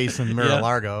his base in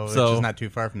Mar-a-Lago, which is not too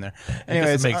far from there.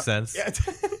 Anyway, it makes sense. Yeah.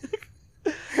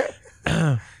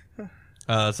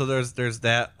 So there's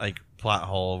that like plot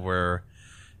hole where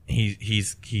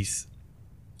he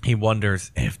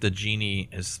wonders if the genie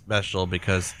is special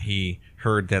because he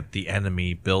heard that the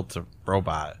enemy built a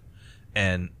robot,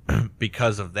 and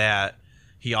because of that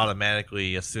he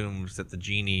automatically assumes that the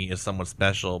genie is someone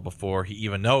special before he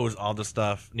even knows all the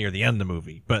stuff near the end of the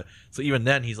movie. But so even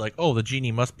then he's like, oh, the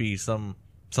genie must be something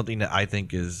that I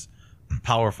think is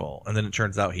powerful, and then it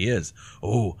turns out he is.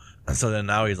 Oh, so then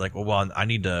now he's like, well, I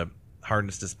need to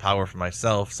harness this power for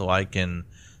myself so I can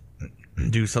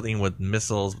do something with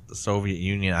missiles with the Soviet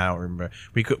Union. I don't remember.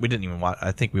 We didn't even watch.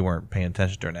 I think we weren't paying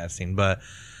attention during that scene, but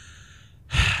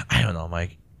I don't know,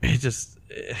 Mike. It just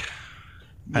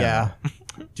yeah.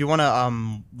 Do you want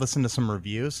to listen to some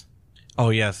reviews? Oh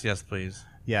yes, please.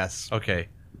 Yes. Okay.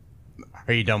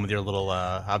 Are you done with your little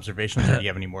observations, or do you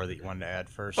have any more that you wanted to add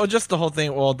first? Oh, just the whole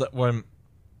thing. Well, when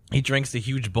he drinks a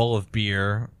huge bowl of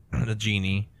beer, the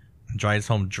genie drives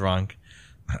home drunk.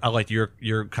 I liked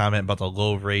your comment about the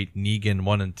low rate Negan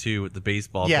 1 and 2 with the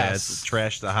baseball bats,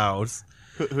 trash the house.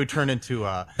 Who turn into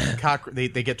they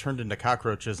get turned into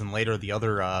cockroaches, and later the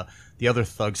other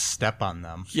thugs step on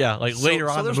them. Yeah, like later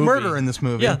on. So there's the movie, murder in this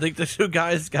movie. Yeah, the two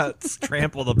guys got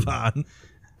trampled upon.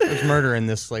 There's murder in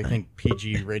this, I think,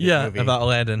 PG rated movie. Yeah, about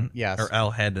Aladdin. Yes, or Al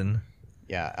Haddon.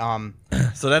 Yeah.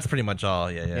 So that's pretty much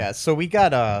all. Yeah. Yeah. So we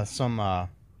got some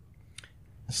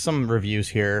reviews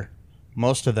here.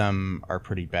 Most of them are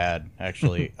pretty bad,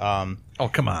 actually. Oh,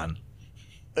 come on.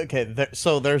 Okay,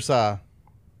 so there's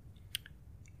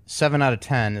 7 out of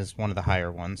 10 is one of the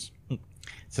higher ones.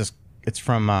 It's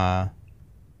from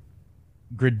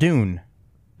Gridoon,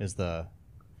 is the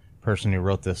person who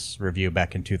wrote this review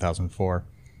back in 2004.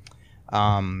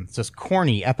 It says,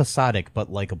 corny, episodic,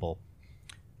 but likable.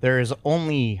 There is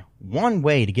only one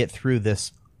way to get through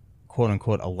this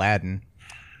quote-unquote Aladdin.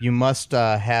 You must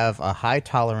have a high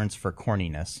tolerance for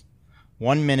corniness.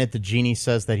 1 minute, the genie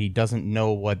says that he doesn't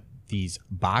know what these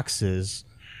boxes,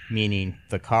 meaning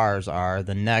the cars, are.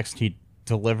 The next, he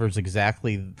delivers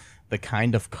exactly the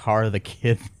kind of car the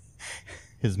kid,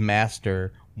 his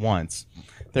master, wants.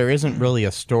 There isn't really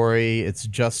a story. It's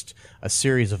just a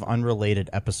series of unrelated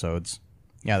episodes.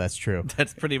 Yeah, that's true.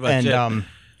 That's pretty much it.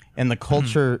 And the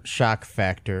culture shock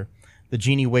factor. The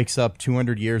genie wakes up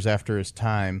 200 years after his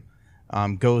time.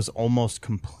 Goes almost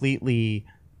completely.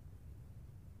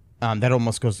 That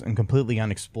almost goes completely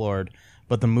unexplored,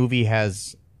 but the movie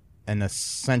has an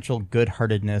essential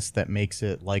good-heartedness that makes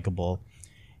it likable.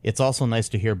 It's also nice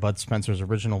to hear Bud Spencer's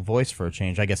original voice for a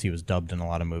change. I guess he was dubbed in a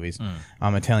lot of movies,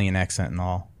 Italian accent and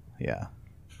all. Yeah.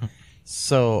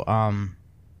 So,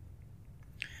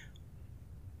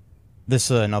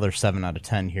 this is another 7 out of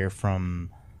 10 here from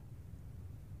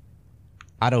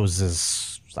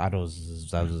Otto's I'm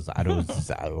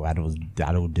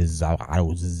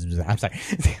sorry.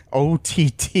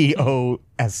 OTTOSZ.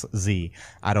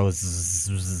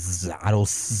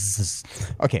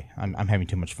 Okay, I'm having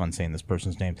too much fun saying this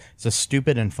person's name. It's a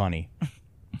stupid and funny.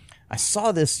 I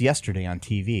saw this yesterday on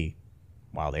TV.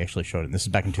 Wow, they actually showed it. This is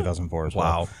back in 2004 as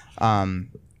well. Wow.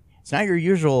 It's not your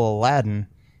usual Aladdin,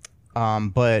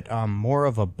 but more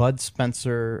of a Bud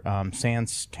Spencer,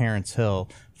 sans Terrence Hill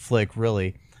flick,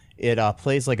 really. It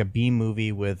plays like a B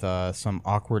movie with some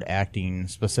awkward acting,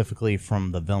 specifically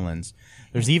from the villains.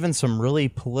 There's even some really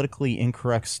politically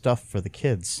incorrect stuff for the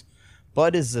kids.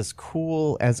 Bud is as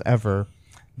cool as ever.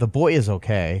 The boy is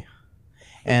okay.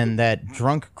 And that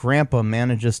drunk grandpa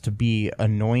manages to be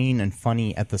annoying and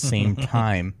funny at the same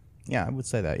time. Yeah, I would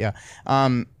say that, yeah.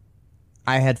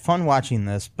 I had fun watching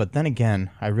this, but then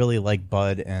again, I really like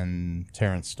Bud and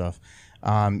Terrence stuff.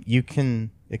 You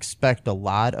can expect a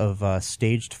lot of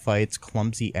staged fights,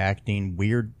 clumsy acting,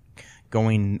 weird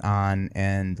going on,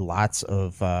 and lots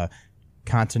of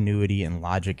continuity and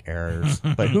logic errors.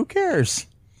 But who cares?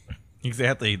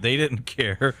 Exactly. They didn't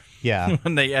care. Yeah.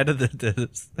 When they edited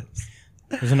this.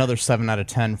 There's another 7 out of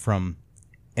 10 from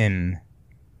EMM.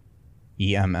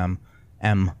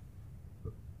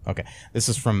 Okay. This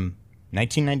is from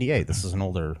 1998. This is an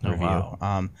older review.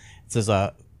 Wow. It says,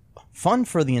 fun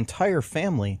for the entire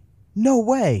family. No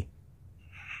way.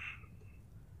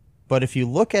 But if you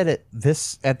look at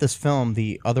this film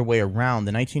the other way around,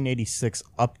 the 1986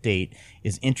 update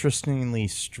is interestingly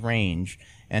strange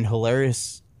and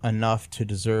hilarious enough to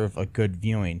deserve a good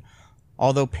viewing.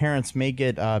 Although parents may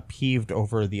get peeved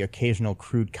over the occasional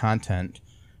crude content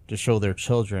to show their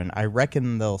children, I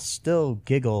reckon they'll still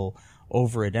giggle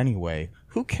over it anyway.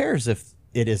 Who cares if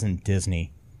it isn't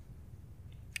Disney?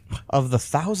 Of the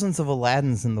thousands of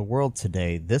Aladdins in the world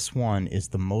today, this one is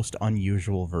the most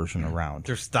unusual version around.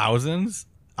 There's thousands?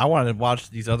 I want to watch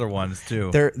these other ones,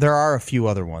 too. There are a few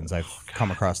other ones I've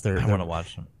come across. I want to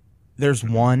watch them. There's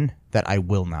one that I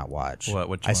will not watch. What?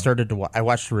 Which one? I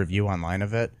watched a review online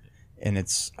of it, and I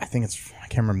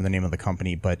can't remember the name of the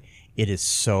company, but it is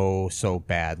so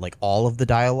bad. Like, all of the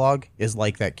dialogue is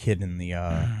like that kid in the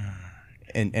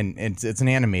and it's an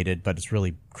animated, but it's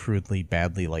really crudely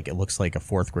badly, like it looks like a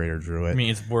fourth grader drew it. I mean,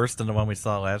 it's worse than the one we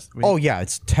saw last week. Oh yeah,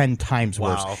 it's 10 times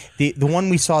worse. Wow. The one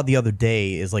we saw the other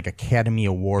day is like Academy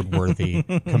Award worthy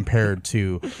compared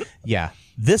to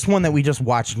this one that we just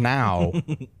watched now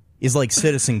is like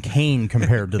Citizen Kane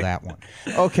compared to that one.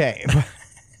 Okay.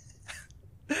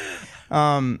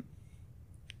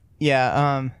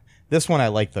 This one I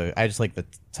just like the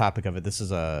topic of it. This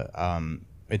is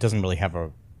it doesn't really have a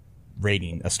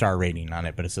star rating on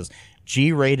it, but it says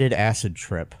G-rated acid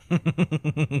trip.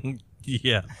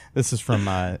 Yeah. This is from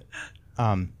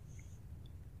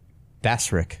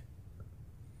Dasrick.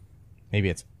 Maybe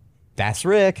it's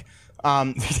Dasrick.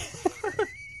 Wow.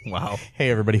 Hey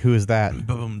everybody, who is that?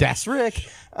 Boom. Dasrick.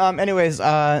 Anyways,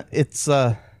 it's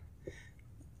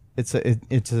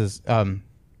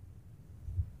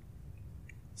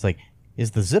like,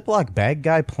 is the Ziploc bag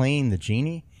guy playing the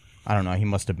genie? I don't know. He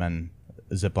must have been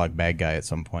a Ziploc bag guy at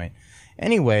some point.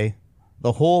 Anyway,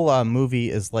 the whole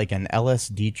movie is like an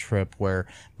LSD trip where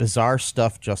bizarre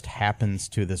stuff just happens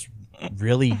to this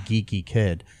really geeky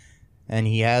kid. And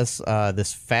he has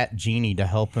this fat genie to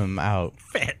help him out.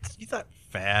 Fat? You thought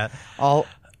fat? All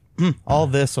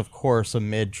this, of course,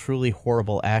 amid truly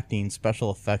horrible acting,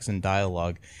 special effects, and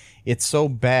dialogue. It's so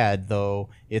bad, though,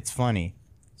 it's funny.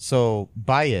 So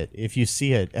buy it if you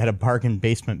see it at a bargain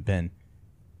basement bin.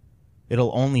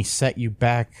 It'll only set you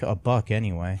back $1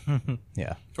 anyway.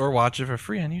 Yeah. Or watch it for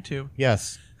free on YouTube.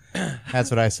 Yes. That's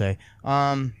what I say.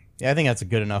 I think that's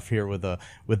good enough here with the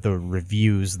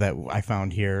reviews that I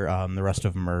found here. The rest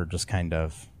of them are just kind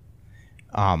of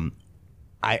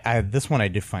this one I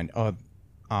did find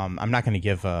I'm not going to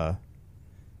give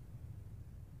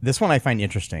this one I find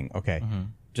interesting. Okay. Mm-hmm.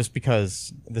 Just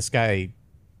because this guy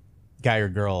or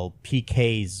girl,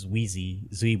 PK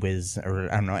Zwiz, or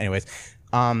I don't know, anyways,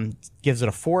 gives it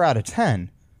a 4 out of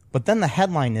 10, but then the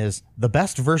headline is the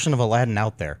best version of Aladdin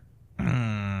out there.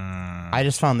 I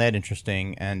just found that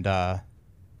interesting, and it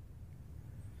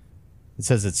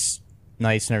says it's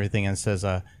nice and everything, and it says,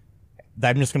 I'm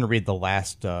just going to read the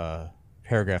last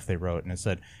paragraph they wrote, and it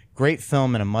said, great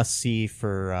film and a must-see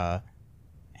for...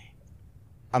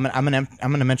 I'm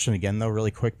gonna mention it again though, really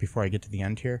quick before I get to the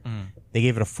end here. They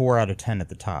gave it a 4 out of 10 at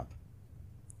the top.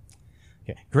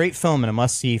 Okay, great film and a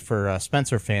must see for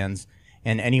Spencer fans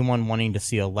and anyone wanting to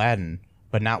see Aladdin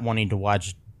but not wanting to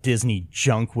watch Disney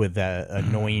junk with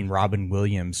annoying Robin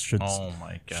Williams should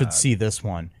see this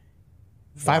one.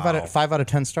 5 out of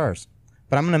 10 stars.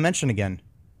 But I'm gonna mention again,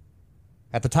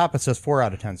 At the top, it says 4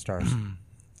 out of 10 stars.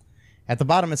 At the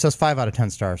bottom, it says 5 out of 10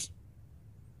 stars.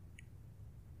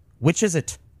 Which is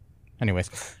it? Anyways,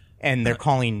 and they're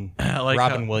calling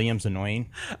Robin Williams annoying.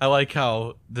 I like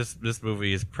how this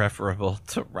movie is preferable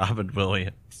to Robin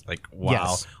Williams. Like, wow.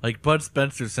 Yes. Like, Bud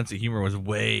Spencer's sense of humor was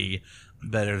way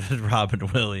better than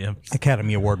Robin Williams.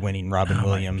 Academy Award-winning Robin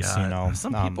Williams, you know.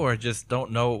 Some people are just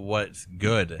don't know what's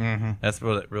good. Mm-hmm. That's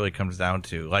what it really comes down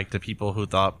to. Like, the people who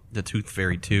thought The Tooth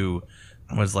Fairy 2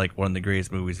 was, like, one of the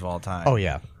greatest movies of all time. Oh,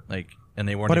 yeah. Like, and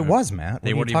they weren't But it was, Matt.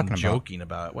 They weren't even joking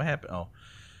about it. What happened? Oh.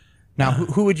 Now,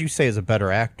 who would you say is a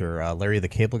better actor, Larry the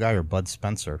Cable Guy or Bud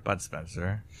Spencer? Bud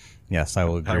Spencer. Yes, I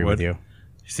will agree with you.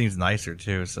 He seems nicer,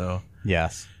 too, so.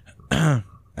 Yes. I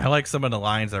like some of the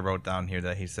lines I wrote down here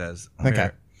that he says.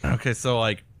 Okay, so,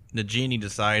 like, the genie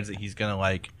decides that he's going to,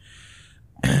 like,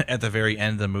 at the very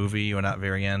end of the movie, or not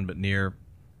very end, but near,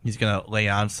 he's going to lay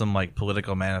on some, like,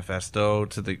 political manifesto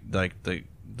to the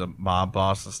mob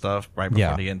boss and stuff right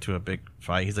before they get into a big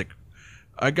fight. He's like,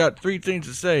 I got 3 things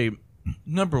to say.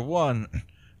 Number 1,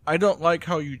 I don't like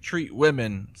how you treat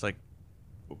women. It's like,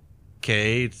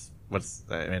 okay, it's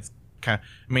kind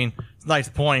of, it's a nice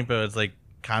point, but it's like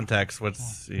context.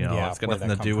 It's got nothing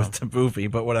to do with the movie,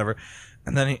 but whatever.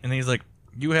 And then he's like,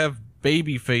 you have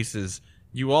baby faces.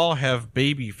 You all have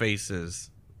baby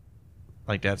faces.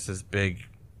 Like, that's his big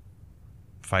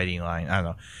fighting line. I don't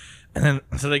know. And then,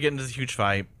 so they get into this huge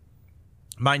fight.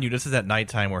 Mind you, this is at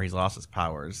nighttime where he's lost his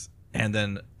powers. And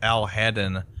then Al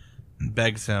Haddon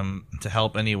begs him to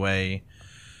help anyway,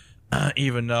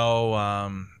 even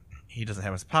though he doesn't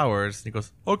have his powers. He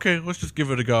goes, okay, let's just give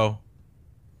it a go.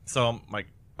 So I'm like,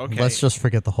 okay. Let's just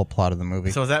forget the whole plot of the movie.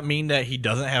 So does that mean that he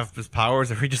doesn't have his powers,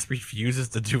 or he just refuses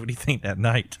to do anything that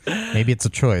night? Maybe it's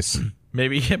a choice.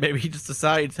 Maybe he just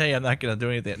decides, hey, I'm not going to do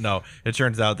anything. No, it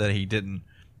turns out that he didn't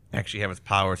actually have his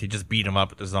powers. He just beat him up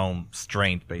with his own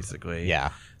strength, basically. Yeah.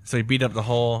 So he beat up the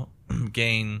whole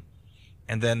gang.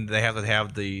 And then they have to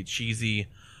have the cheesy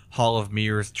Hall of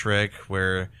Mirrors trick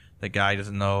where the guy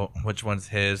doesn't know which one's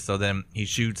his. So then he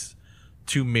shoots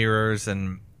 2 mirrors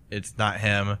and it's not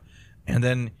him. And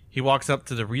then he walks up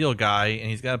to the real guy and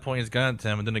he's got to point his gun at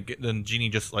him. And then the genie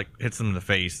just like hits him in the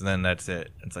face. And then that's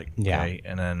it. It's like, okay.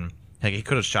 And then like, he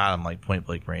could have shot him like point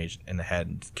blank range in the head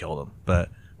and just killed him. But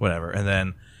whatever.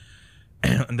 And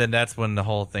then that's when the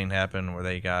whole thing happened where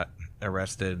they got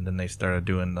arrested. And then they started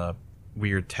doing the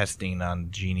weird testing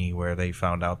on Genie where they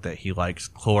found out that he likes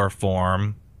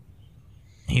chloroform.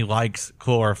 Makes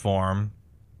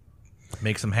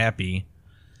him happy.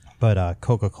 But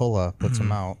Coca-Cola puts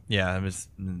him out. Yeah, it was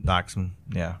knocks him.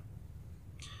 Yeah.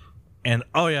 And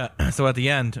so at the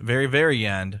end, very, very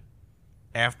end,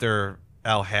 after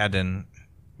Al Haddon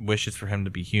wishes for him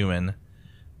to be human,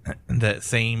 that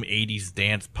same 80s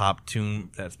dance pop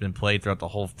tune that's been played throughout the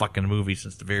whole fucking movie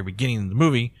since the very beginning of the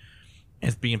movie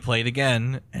is being played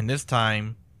again, and this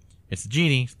time it's the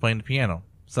genie playing the piano.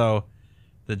 So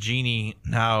the genie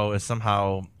now is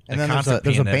somehow and then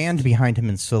there's a band behind him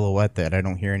in silhouette that I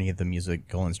don't hear any of the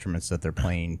musical instruments that they're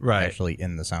playing actually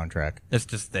in the soundtrack. It's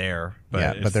just there,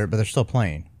 but they're still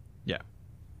playing. Yeah,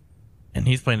 and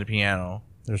he's playing the piano.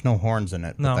 There's no horns in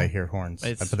it, but I hear horns.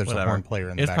 But there's a horn player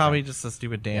in the background. It's probably just a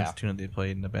stupid dance tune that they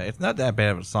played in the back. It's not that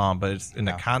bad of a song, but it's in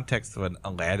the context of an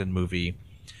Aladdin movie.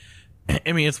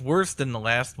 I mean, it's worse than the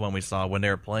last one we saw when they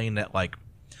were playing that, like,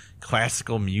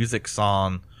 classical music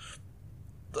song.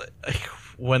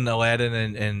 When Aladdin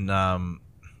and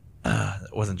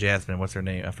it wasn't Jasmine. What's her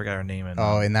name? I forgot her name.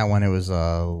 In that one it was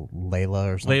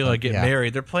Layla or something. Layla get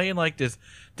married. They're playing like this.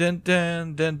 Dun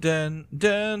dun dun dun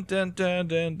dun dun dun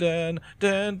dun dun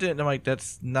dun dun. I'm like,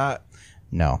 that's not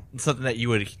something that you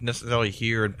would necessarily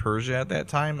hear in Persia at that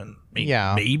time. And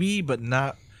maybe, but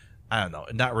not. I don't know,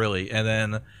 not really. And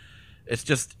then it's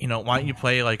just, why don't you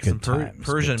play like some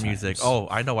Persian music? Oh,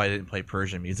 I know why I didn't play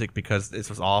Persian music, because this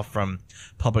was all from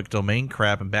public domain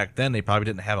crap, and back then they probably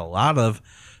didn't have a lot of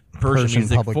Persian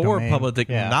music for public.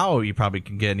 Now you probably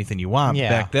can get anything you want. Yeah.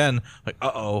 Back then, like,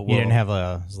 you didn't have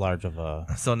as large of a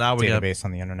so now we database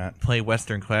on the internet. Play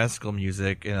Western classical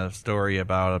music in a story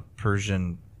about a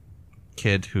Persian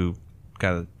kid who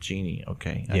got a genie.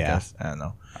 Okay, I guess I don't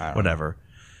know. Whatever.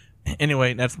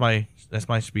 Anyway, that's my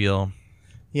spiel.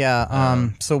 Yeah.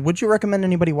 So, would you recommend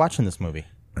anybody watching this movie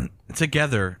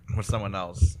together with someone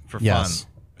else for fun,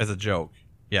 as a joke?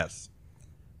 Yes.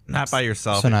 Not by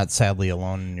yourself. So not sadly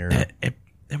alone in your. It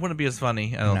wouldn't be as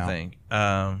funny. I don't think.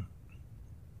 I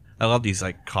love these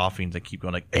like coughings that keep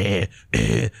going like.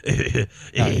 You're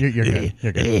good.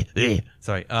 You're good.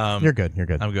 Sorry. You're good. You're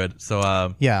good. I'm good.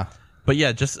 So but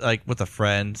yeah, just like with a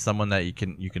friend, someone that you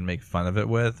can make fun of it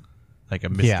with, like a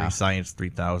Mystery Science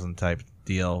 3000 type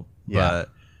deal. but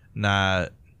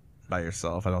not by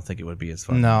yourself. I don't think it would be as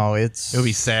fun. No, it would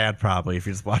be sad probably if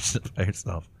you're just watching it by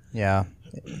yourself. Yeah,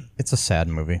 it's a sad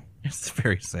movie. It's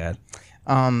very sad.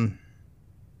 And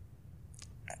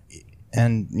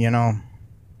you know,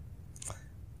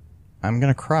 I'm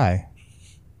gonna cry.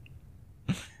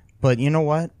 But you know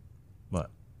what?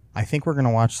 What? I think we're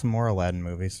gonna watch some more Aladdin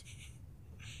movies.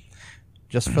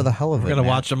 Just for the hell of it. We're gonna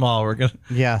watch them all. We're gonna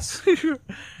yes,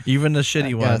 even the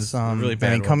shitty ones. Really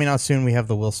bad. I mean, coming out soon, we have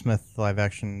the Will Smith live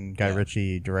action Guy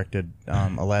Ritchie directed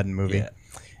Aladdin movie,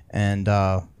 and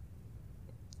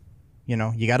you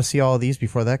know, you got to see all of these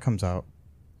before that comes out.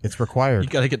 It's required. You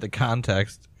got to get the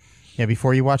context. Yeah,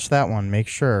 before you watch that one, make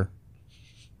sure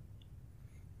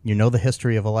you know the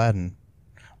history of Aladdin.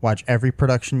 Watch every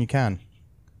production you can.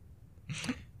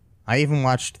 I even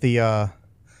watched the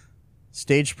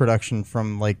stage production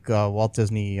from like Walt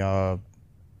Disney or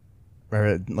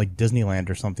like Disneyland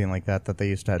or something like that they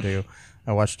used to do.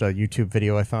 I watched a YouTube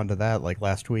video I found of that like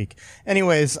last week.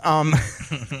 Anyways,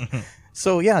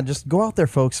 so yeah, just go out there,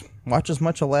 folks. Watch as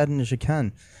much Aladdin as you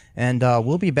can, and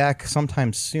we'll be back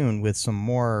sometime soon with some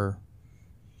more,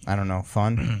 I don't know,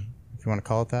 fun, if you want to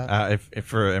call it that. If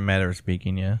for a matter of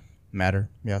speaking, yeah. Matter,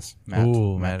 yes. Matt,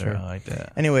 Ooh, matter. I like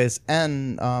that. Anyways,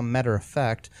 and matter of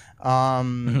fact,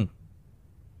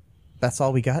 that's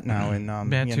all we got now. And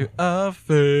matter of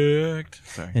fact.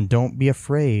 Sorry. And don't be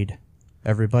afraid,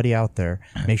 everybody out there.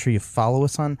 Make sure you follow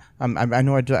us on. I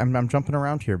know I'm jumping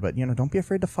around here, but you know, don't be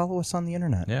afraid to follow us on the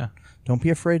internet. Yeah. Don't be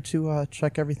afraid to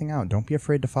check everything out. Don't be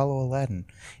afraid to follow Aladdin.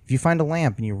 If you find a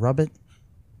lamp and you rub it,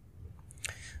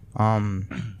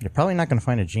 you're probably not going to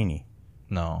find a genie.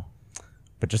 No.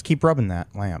 But just keep rubbing that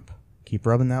lamp. Keep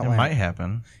rubbing that lamp. It might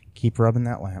happen. Keep rubbing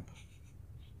that lamp.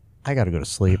 I got to go to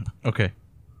sleep. Okay.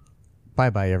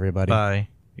 Bye-bye, everybody. Bye,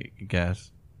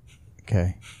 guys.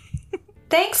 Okay.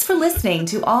 Thanks for listening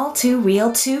to All Too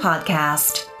Real 2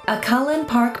 podcast, a Cullen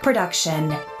Park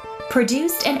production.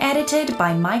 Produced and edited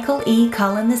by Michael E.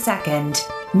 Cullen II.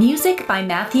 Music by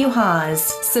Matthew Hawes.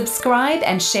 Subscribe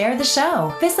and share the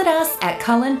show. Visit us at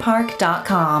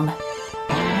cullenpark.com.